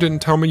come you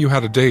didn't tell me you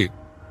had a date?"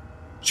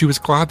 She was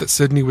glad that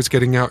Sydney was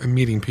getting out and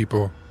meeting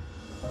people,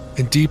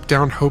 and deep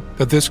down hoped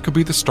that this could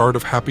be the start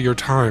of happier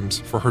times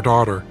for her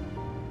daughter,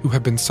 who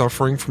had been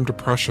suffering from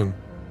depression.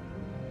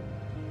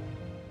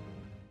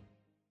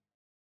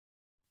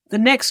 The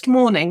next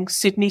morning,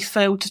 Sydney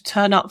failed to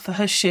turn up for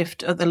her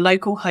shift at the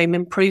local home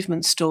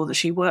improvement store that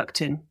she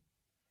worked in.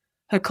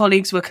 Her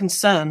colleagues were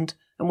concerned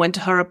and went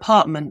to her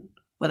apartment,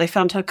 where they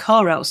found her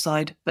car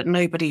outside but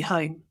nobody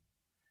home.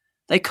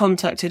 They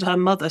contacted her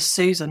mother,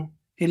 Susan,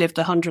 who lived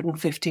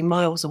 150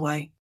 miles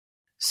away.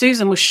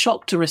 Susan was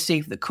shocked to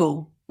receive the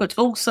call, but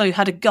also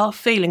had a gut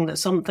feeling that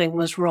something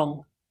was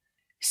wrong.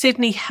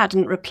 Sydney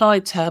hadn't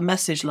replied to her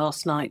message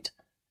last night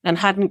and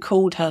hadn't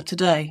called her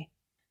today.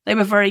 They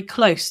were very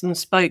close and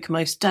spoke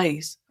most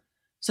days,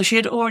 so she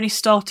had already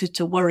started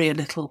to worry a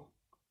little.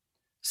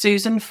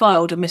 Susan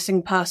filed a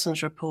missing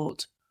persons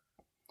report.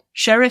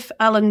 Sheriff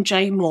Alan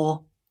J.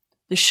 Moore,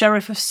 the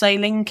sheriff of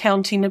Saline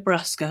County,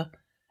 Nebraska,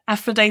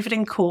 affidavit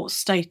in court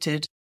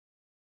stated,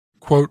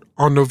 Quote,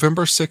 "On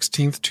November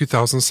 16th,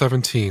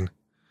 2017,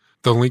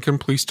 the Lincoln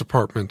Police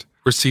Department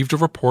received a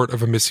report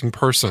of a missing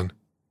person.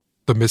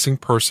 The missing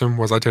person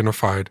was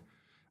identified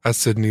as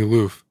Sydney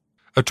Loof,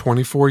 a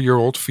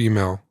 24-year-old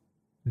female,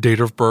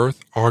 date of birth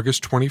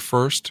August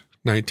 21st,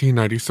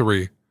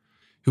 1993,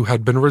 who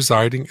had been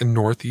residing in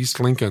Northeast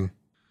Lincoln.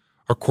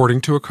 According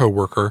to a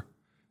coworker,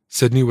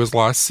 Sydney was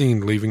last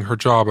seen leaving her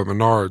job at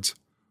Menards,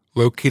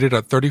 located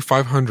at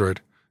 3500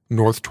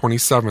 North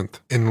 27th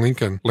in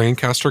Lincoln,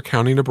 Lancaster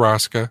County,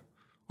 Nebraska,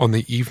 on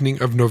the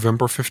evening of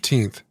November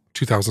 15th,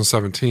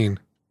 2017.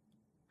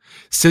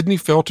 Sydney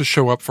failed to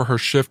show up for her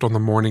shift on the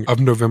morning of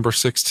November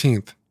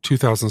 16th,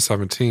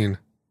 2017.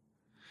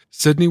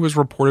 Sydney was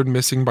reported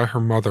missing by her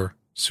mother,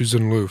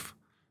 Susan Loof,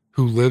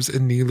 who lives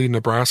in Neely,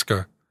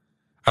 Nebraska,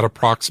 at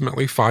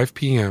approximately 5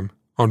 p.m.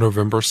 on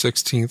November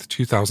 16th,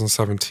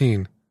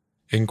 2017.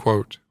 End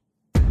quote.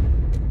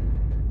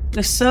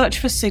 The search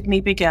for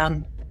Sydney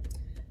began.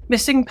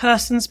 Missing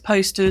persons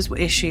posters were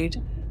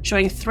issued,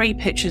 showing 3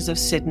 pictures of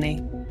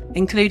Sydney,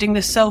 including the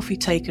selfie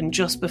taken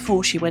just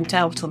before she went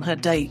out on her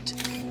date.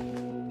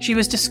 She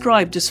was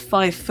described as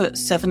 5 foot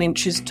 7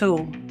 inches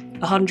tall,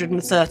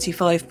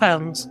 135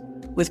 pounds,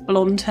 with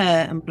blonde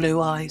hair and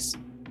blue eyes.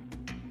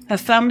 Her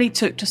family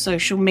took to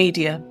social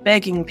media,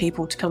 begging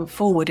people to come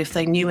forward if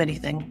they knew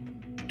anything.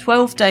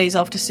 12 days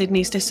after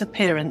Sydney's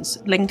disappearance,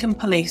 Lincoln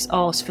police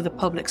asked for the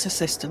public's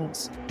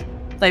assistance.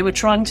 They were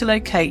trying to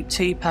locate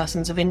 2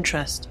 persons of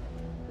interest: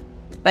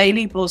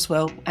 Bailey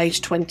Boswell,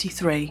 aged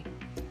 23,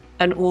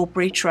 and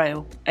Aubrey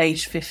Trail,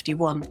 aged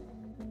 51.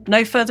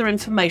 No further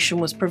information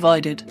was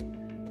provided.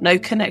 No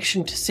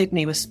connection to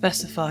Sydney was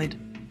specified.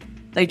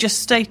 They just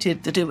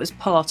stated that it was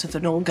part of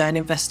an ongoing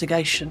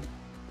investigation.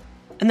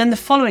 And then the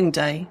following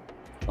day,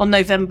 on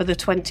November the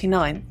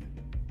 29th,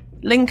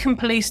 Lincoln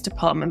Police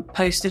Department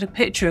posted a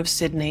picture of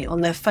Sydney on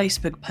their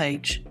Facebook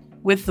page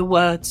with the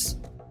words,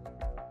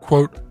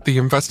 quote, "The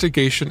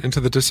investigation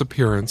into the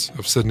disappearance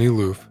of Sydney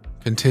Loof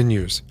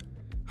continues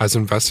as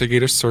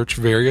investigators search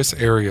various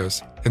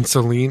areas in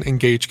Saline and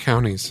Gage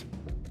counties.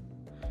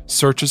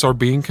 Searches are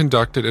being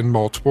conducted in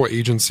multiple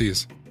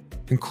agencies,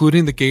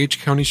 including the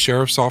Gage County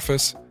Sheriff's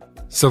Office,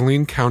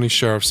 Saline County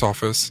Sheriff's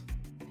Office,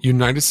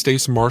 United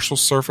States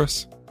Marshal's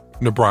Service,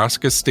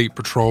 Nebraska State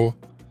Patrol,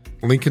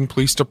 Lincoln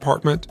Police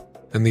Department,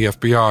 and the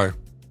FBI.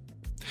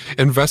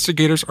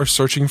 Investigators are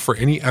searching for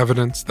any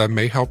evidence that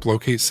may help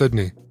locate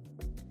Sydney.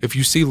 If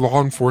you see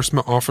law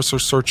enforcement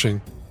officers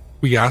searching,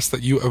 we ask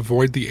that you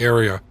avoid the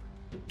area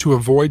to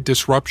avoid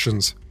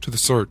disruptions to the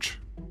search.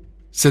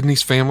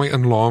 Sydney's family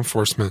and law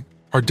enforcement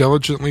are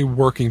diligently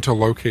working to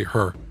locate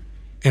her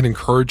and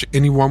encourage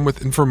anyone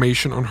with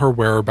information on her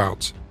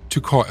whereabouts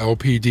to call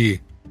LPD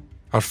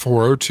at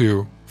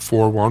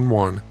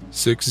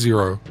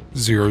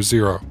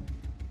 402-411-6000."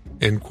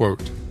 End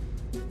quote.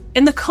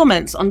 In the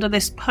comments under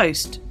this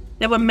post,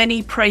 there were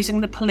many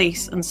praising the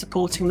police and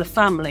supporting the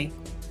family,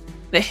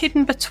 but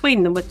hidden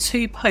between them were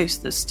 2 posts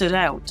that stood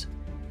out.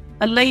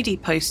 A lady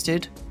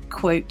posted,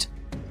 quote,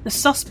 "The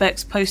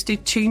suspects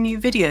posted 2 new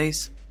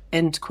videos,"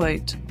 end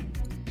quote,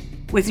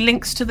 with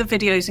links to the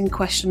videos in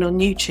question on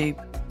YouTube.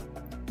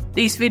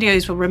 These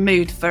videos were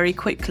removed very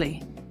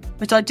quickly,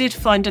 but I did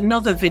find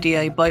another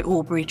video by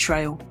Aubrey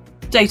Trail,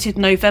 dated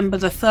November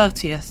the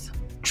 30th.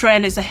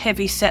 Trail is a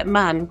heavy-set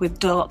man with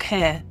dark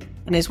hair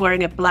and is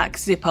wearing a black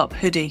zip-up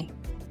hoodie.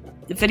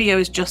 The video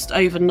is just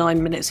over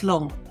 9 minutes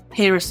long.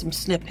 Here are some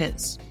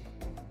snippets.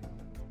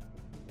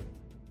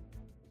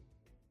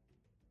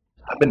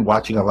 I've been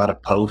watching a lot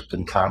of posts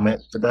and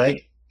comments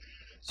today.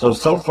 So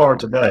far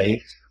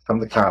today, from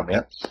the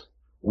comments,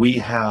 we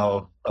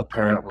have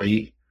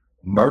apparently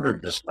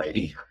murdered this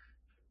lady.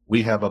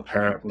 We have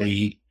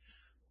apparently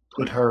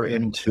put her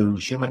into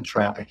human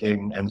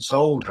trafficking and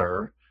sold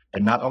her.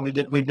 And not only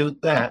did we do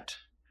that,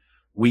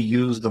 we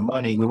used the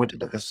money. We went to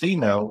the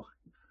casino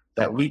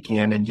that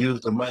weekend and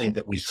used the money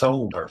that we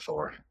sold her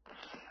for.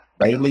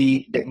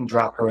 Bailey didn't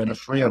drop her at a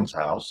friend's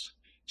house.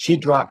 She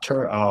dropped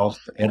her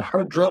off at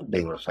her drug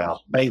dealer's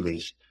house,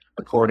 Bailey's,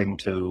 according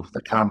to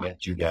the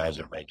comments you guys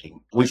are making.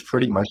 We've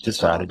pretty much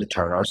decided to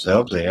turn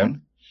ourselves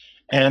in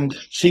and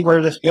see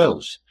where this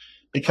goes.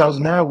 Because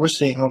now we're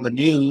seeing on the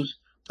news,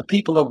 the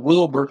people of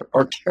Wilbur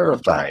are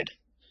terrified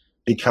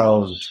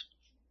because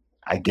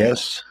I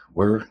guess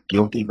we're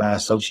guilty by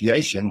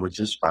association, which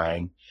is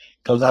fine,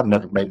 because I've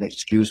never made an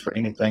excuse for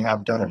anything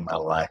I've done in my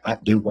life. I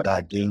do what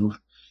I do.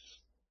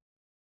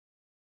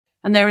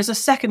 And there is a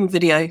second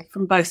video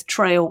from both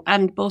Trail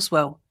and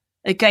Boswell,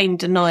 again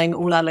denying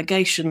all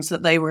allegations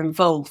that they were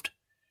involved,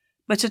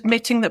 but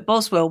admitting that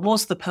Boswell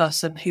was the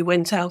person who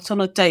went out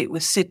on a date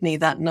with Sydney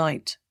that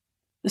night.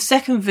 The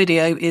second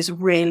video is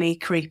really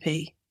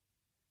creepy.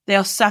 They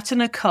are sat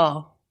in a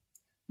car,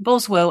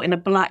 Boswell in a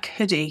black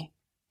hoodie,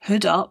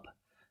 hood up,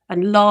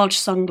 and large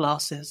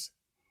sunglasses.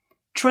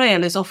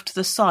 Trail is off to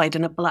the side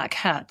in a black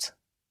hat.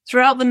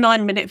 Throughout the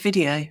 9-minute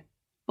video,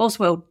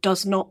 Boswell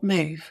does not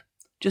move,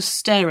 just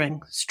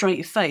staring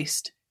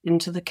straight-faced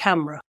into the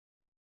camera.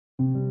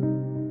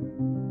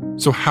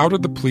 So how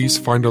did the police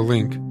find a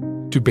link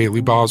to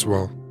Bailey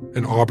Boswell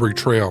and Aubrey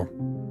Trail?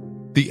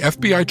 The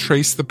FBI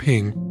traced the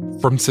ping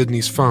from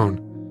Sydney's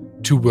phone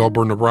to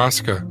Wilbur,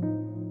 Nebraska,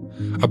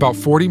 about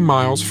 40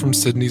 miles from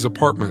Sydney's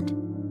apartment.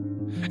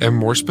 And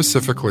more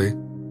specifically,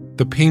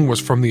 the ping was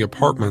from the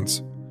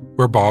apartments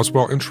where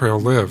Boswell and Trail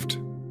lived.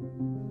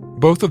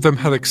 Both of them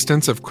had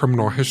extensive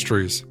criminal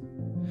histories,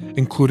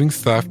 including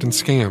theft and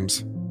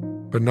scams,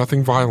 but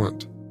nothing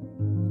violent.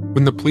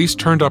 When the police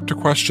turned up to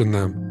question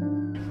them,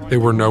 they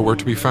were nowhere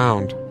to be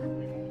found.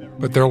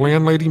 But their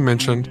landlady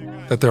mentioned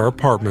that their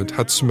apartment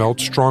had smelled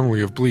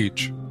strongly of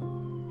bleach.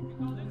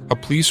 A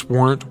police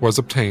warrant was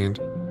obtained,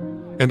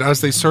 and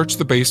as they searched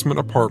the basement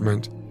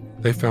apartment,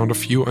 they found a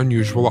few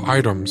unusual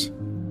items.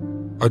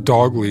 A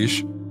dog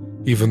leash,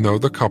 even though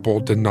the couple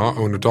did not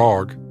own a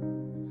dog,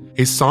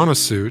 a sauna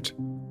suit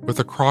with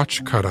a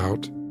crotch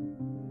cutout,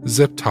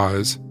 zip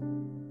ties,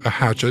 a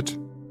hatchet,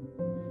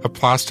 a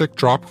plastic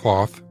drop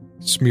cloth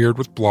smeared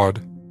with blood,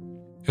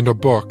 and a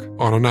book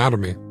on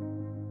anatomy.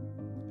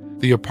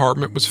 The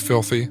apartment was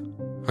filthy,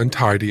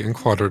 untidy and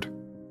cluttered.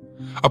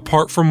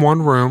 Apart from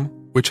one room,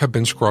 which had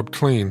been scrubbed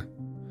clean,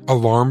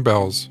 alarm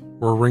bells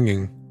were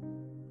ringing.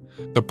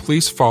 The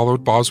police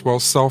followed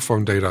Boswell's cell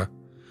phone data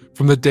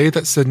from the day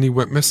that Sydney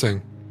went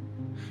missing,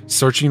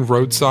 searching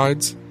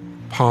roadsides,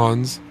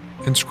 ponds,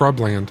 and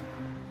scrubland.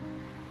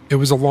 It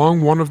was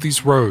along one of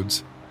these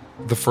roads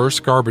the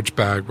first garbage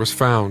bag was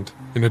found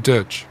in a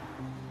ditch,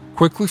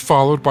 quickly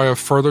followed by a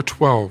further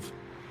 12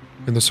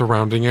 in the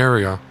surrounding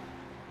area.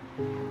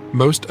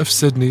 Most of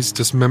Sydney's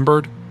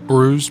dismembered,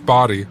 bruised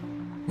body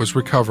was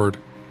recovered,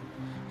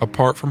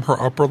 apart from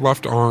her upper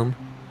left arm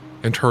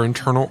and her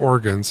internal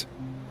organs,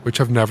 which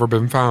have never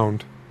been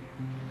found.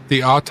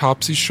 The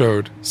autopsy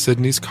showed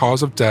Sydney's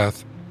cause of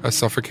death as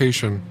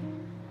suffocation.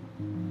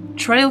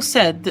 Trail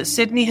said that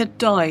Sydney had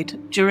died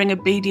during a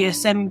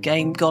BDSM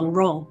game gone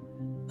wrong,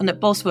 and that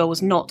Boswell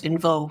was not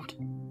involved.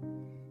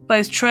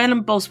 Both Trail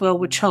and Boswell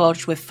were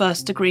charged with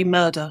first-degree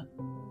murder,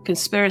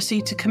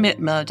 conspiracy to commit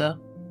murder,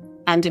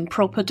 and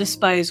improper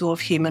disposal of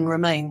human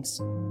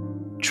remains.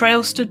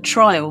 Trail stood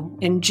trial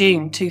in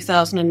June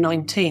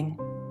 2019.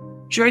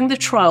 During the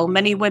trial,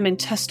 many women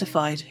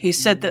testified who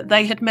said that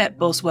they had met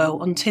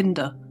Boswell on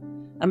Tinder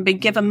and been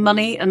given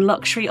money and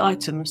luxury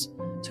items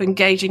to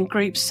engage in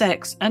group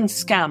sex and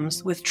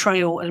scams with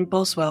Trail and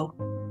Boswell.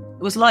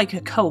 It was like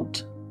a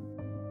cult.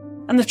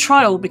 And the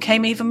trial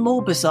became even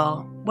more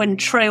bizarre when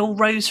Trail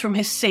rose from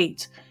his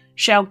seat,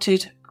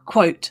 shouted,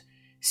 quote,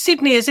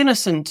 "Sydney is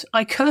innocent,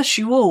 I curse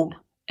you all,"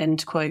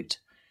 end quote,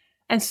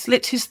 and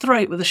slit his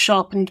throat with a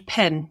sharpened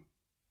pen.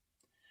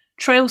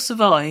 Trail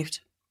survived.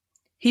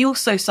 He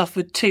also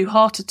suffered 2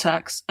 heart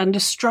attacks and a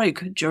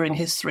stroke during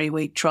his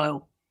 3-week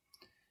trial,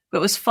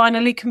 but was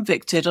finally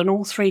convicted on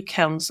all 3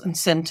 counts and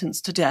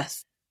sentenced to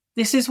death.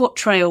 This is what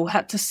Trail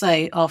had to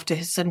say after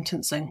his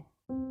sentencing.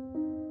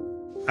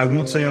 I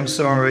won't say I'm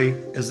sorry,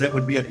 as that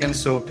would be an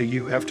insult to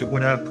you after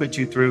what I've put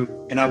you through,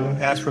 and I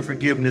won't ask for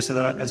forgiveness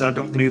as I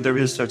don't believe there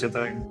is such a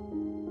thing.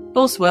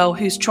 Boswell,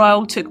 whose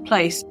trial took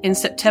place in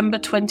September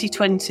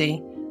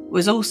 2020,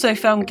 was also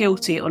found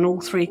guilty on all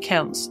 3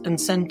 counts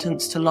and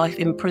sentenced to life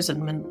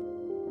imprisonment.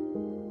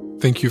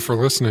 Thank you for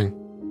listening.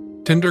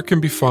 Tinder can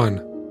be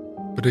fun,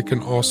 but it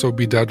can also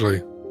be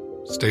deadly.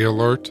 Stay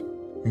alert,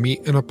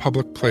 meet in a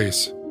public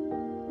place,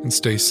 and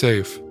stay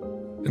safe.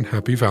 And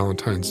happy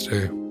Valentine's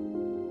Day.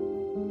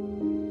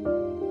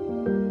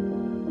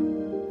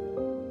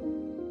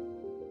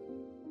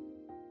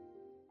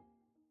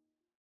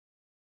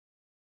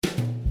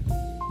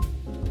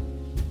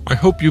 I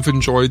hope you've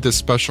enjoyed this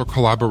special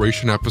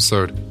collaboration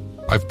episode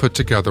I've put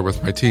together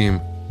with my team.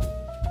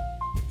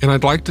 And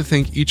I'd like to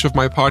thank each of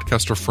my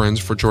podcaster friends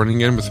for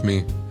joining in with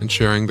me and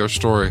sharing their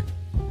story.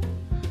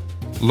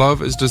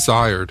 Love is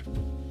desired,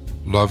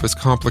 love is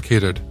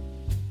complicated,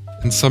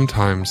 and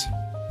sometimes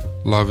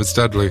love is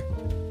deadly.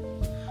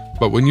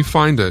 But when you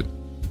find it,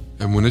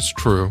 and when it's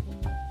true,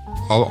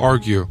 I'll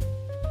argue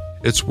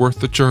it's worth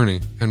the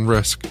journey and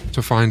risk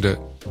to find it.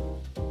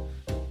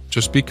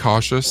 Just be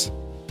cautious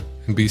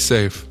and be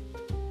safe.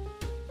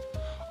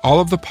 All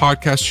of the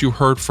podcasts you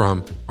heard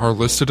from are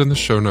listed in the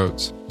show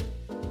notes.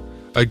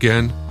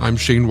 Again, I'm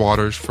Shane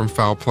Waters from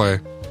Foul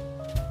Play.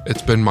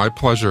 It's been my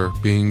pleasure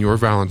being your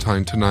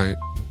Valentine tonight.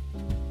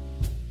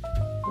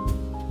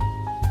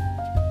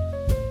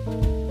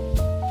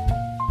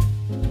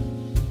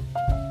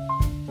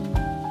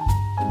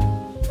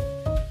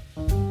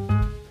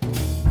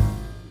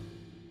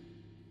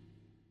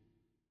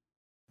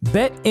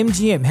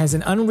 BetMGM has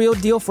an unreal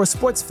deal for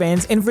sports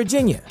fans in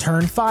Virginia.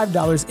 Turn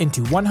 $5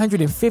 into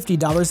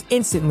 $150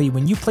 instantly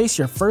when you place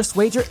your first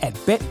wager at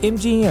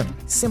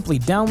BetMGM. Simply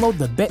download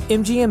the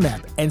BetMGM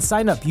app and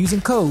sign up using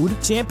code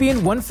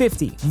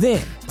Champion150.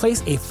 Then,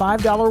 place a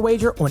 $5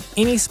 wager on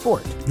any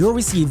sport. You'll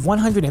receive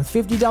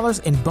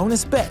 $150 in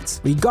bonus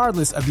bets,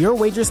 regardless of your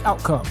wager's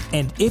outcome.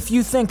 And if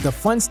you think the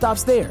fun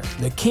stops there,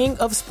 the king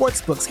of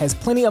sportsbooks has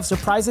plenty of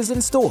surprises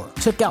in store.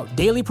 Check out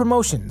daily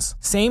promotions,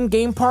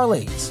 same-game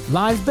parlays,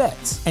 live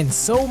bets, and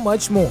so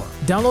much more.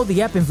 Download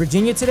the app in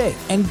Virginia today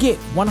and get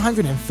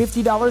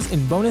 $150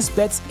 in bonus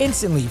bets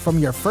instantly from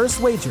your first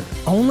wager.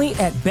 Only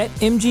at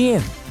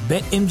BetMGM.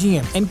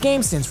 BetMGM and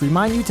GameSense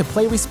remind you to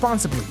play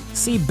responsibly.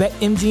 See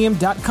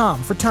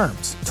BetMGM.com for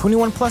terms.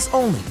 21 plus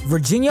only.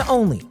 Virginia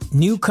only.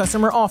 New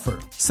customer offer.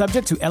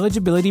 Subject to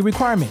eligibility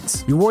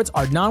requirements. Rewards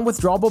are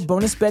non-withdrawable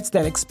bonus bets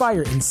that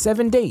expire in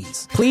 7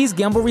 days. Please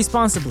gamble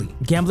responsibly.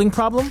 Gambling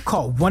problem?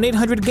 Call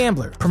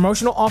 1-800-GAMBLER.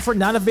 Promotional offer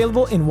not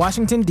available in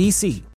Washington, D.C.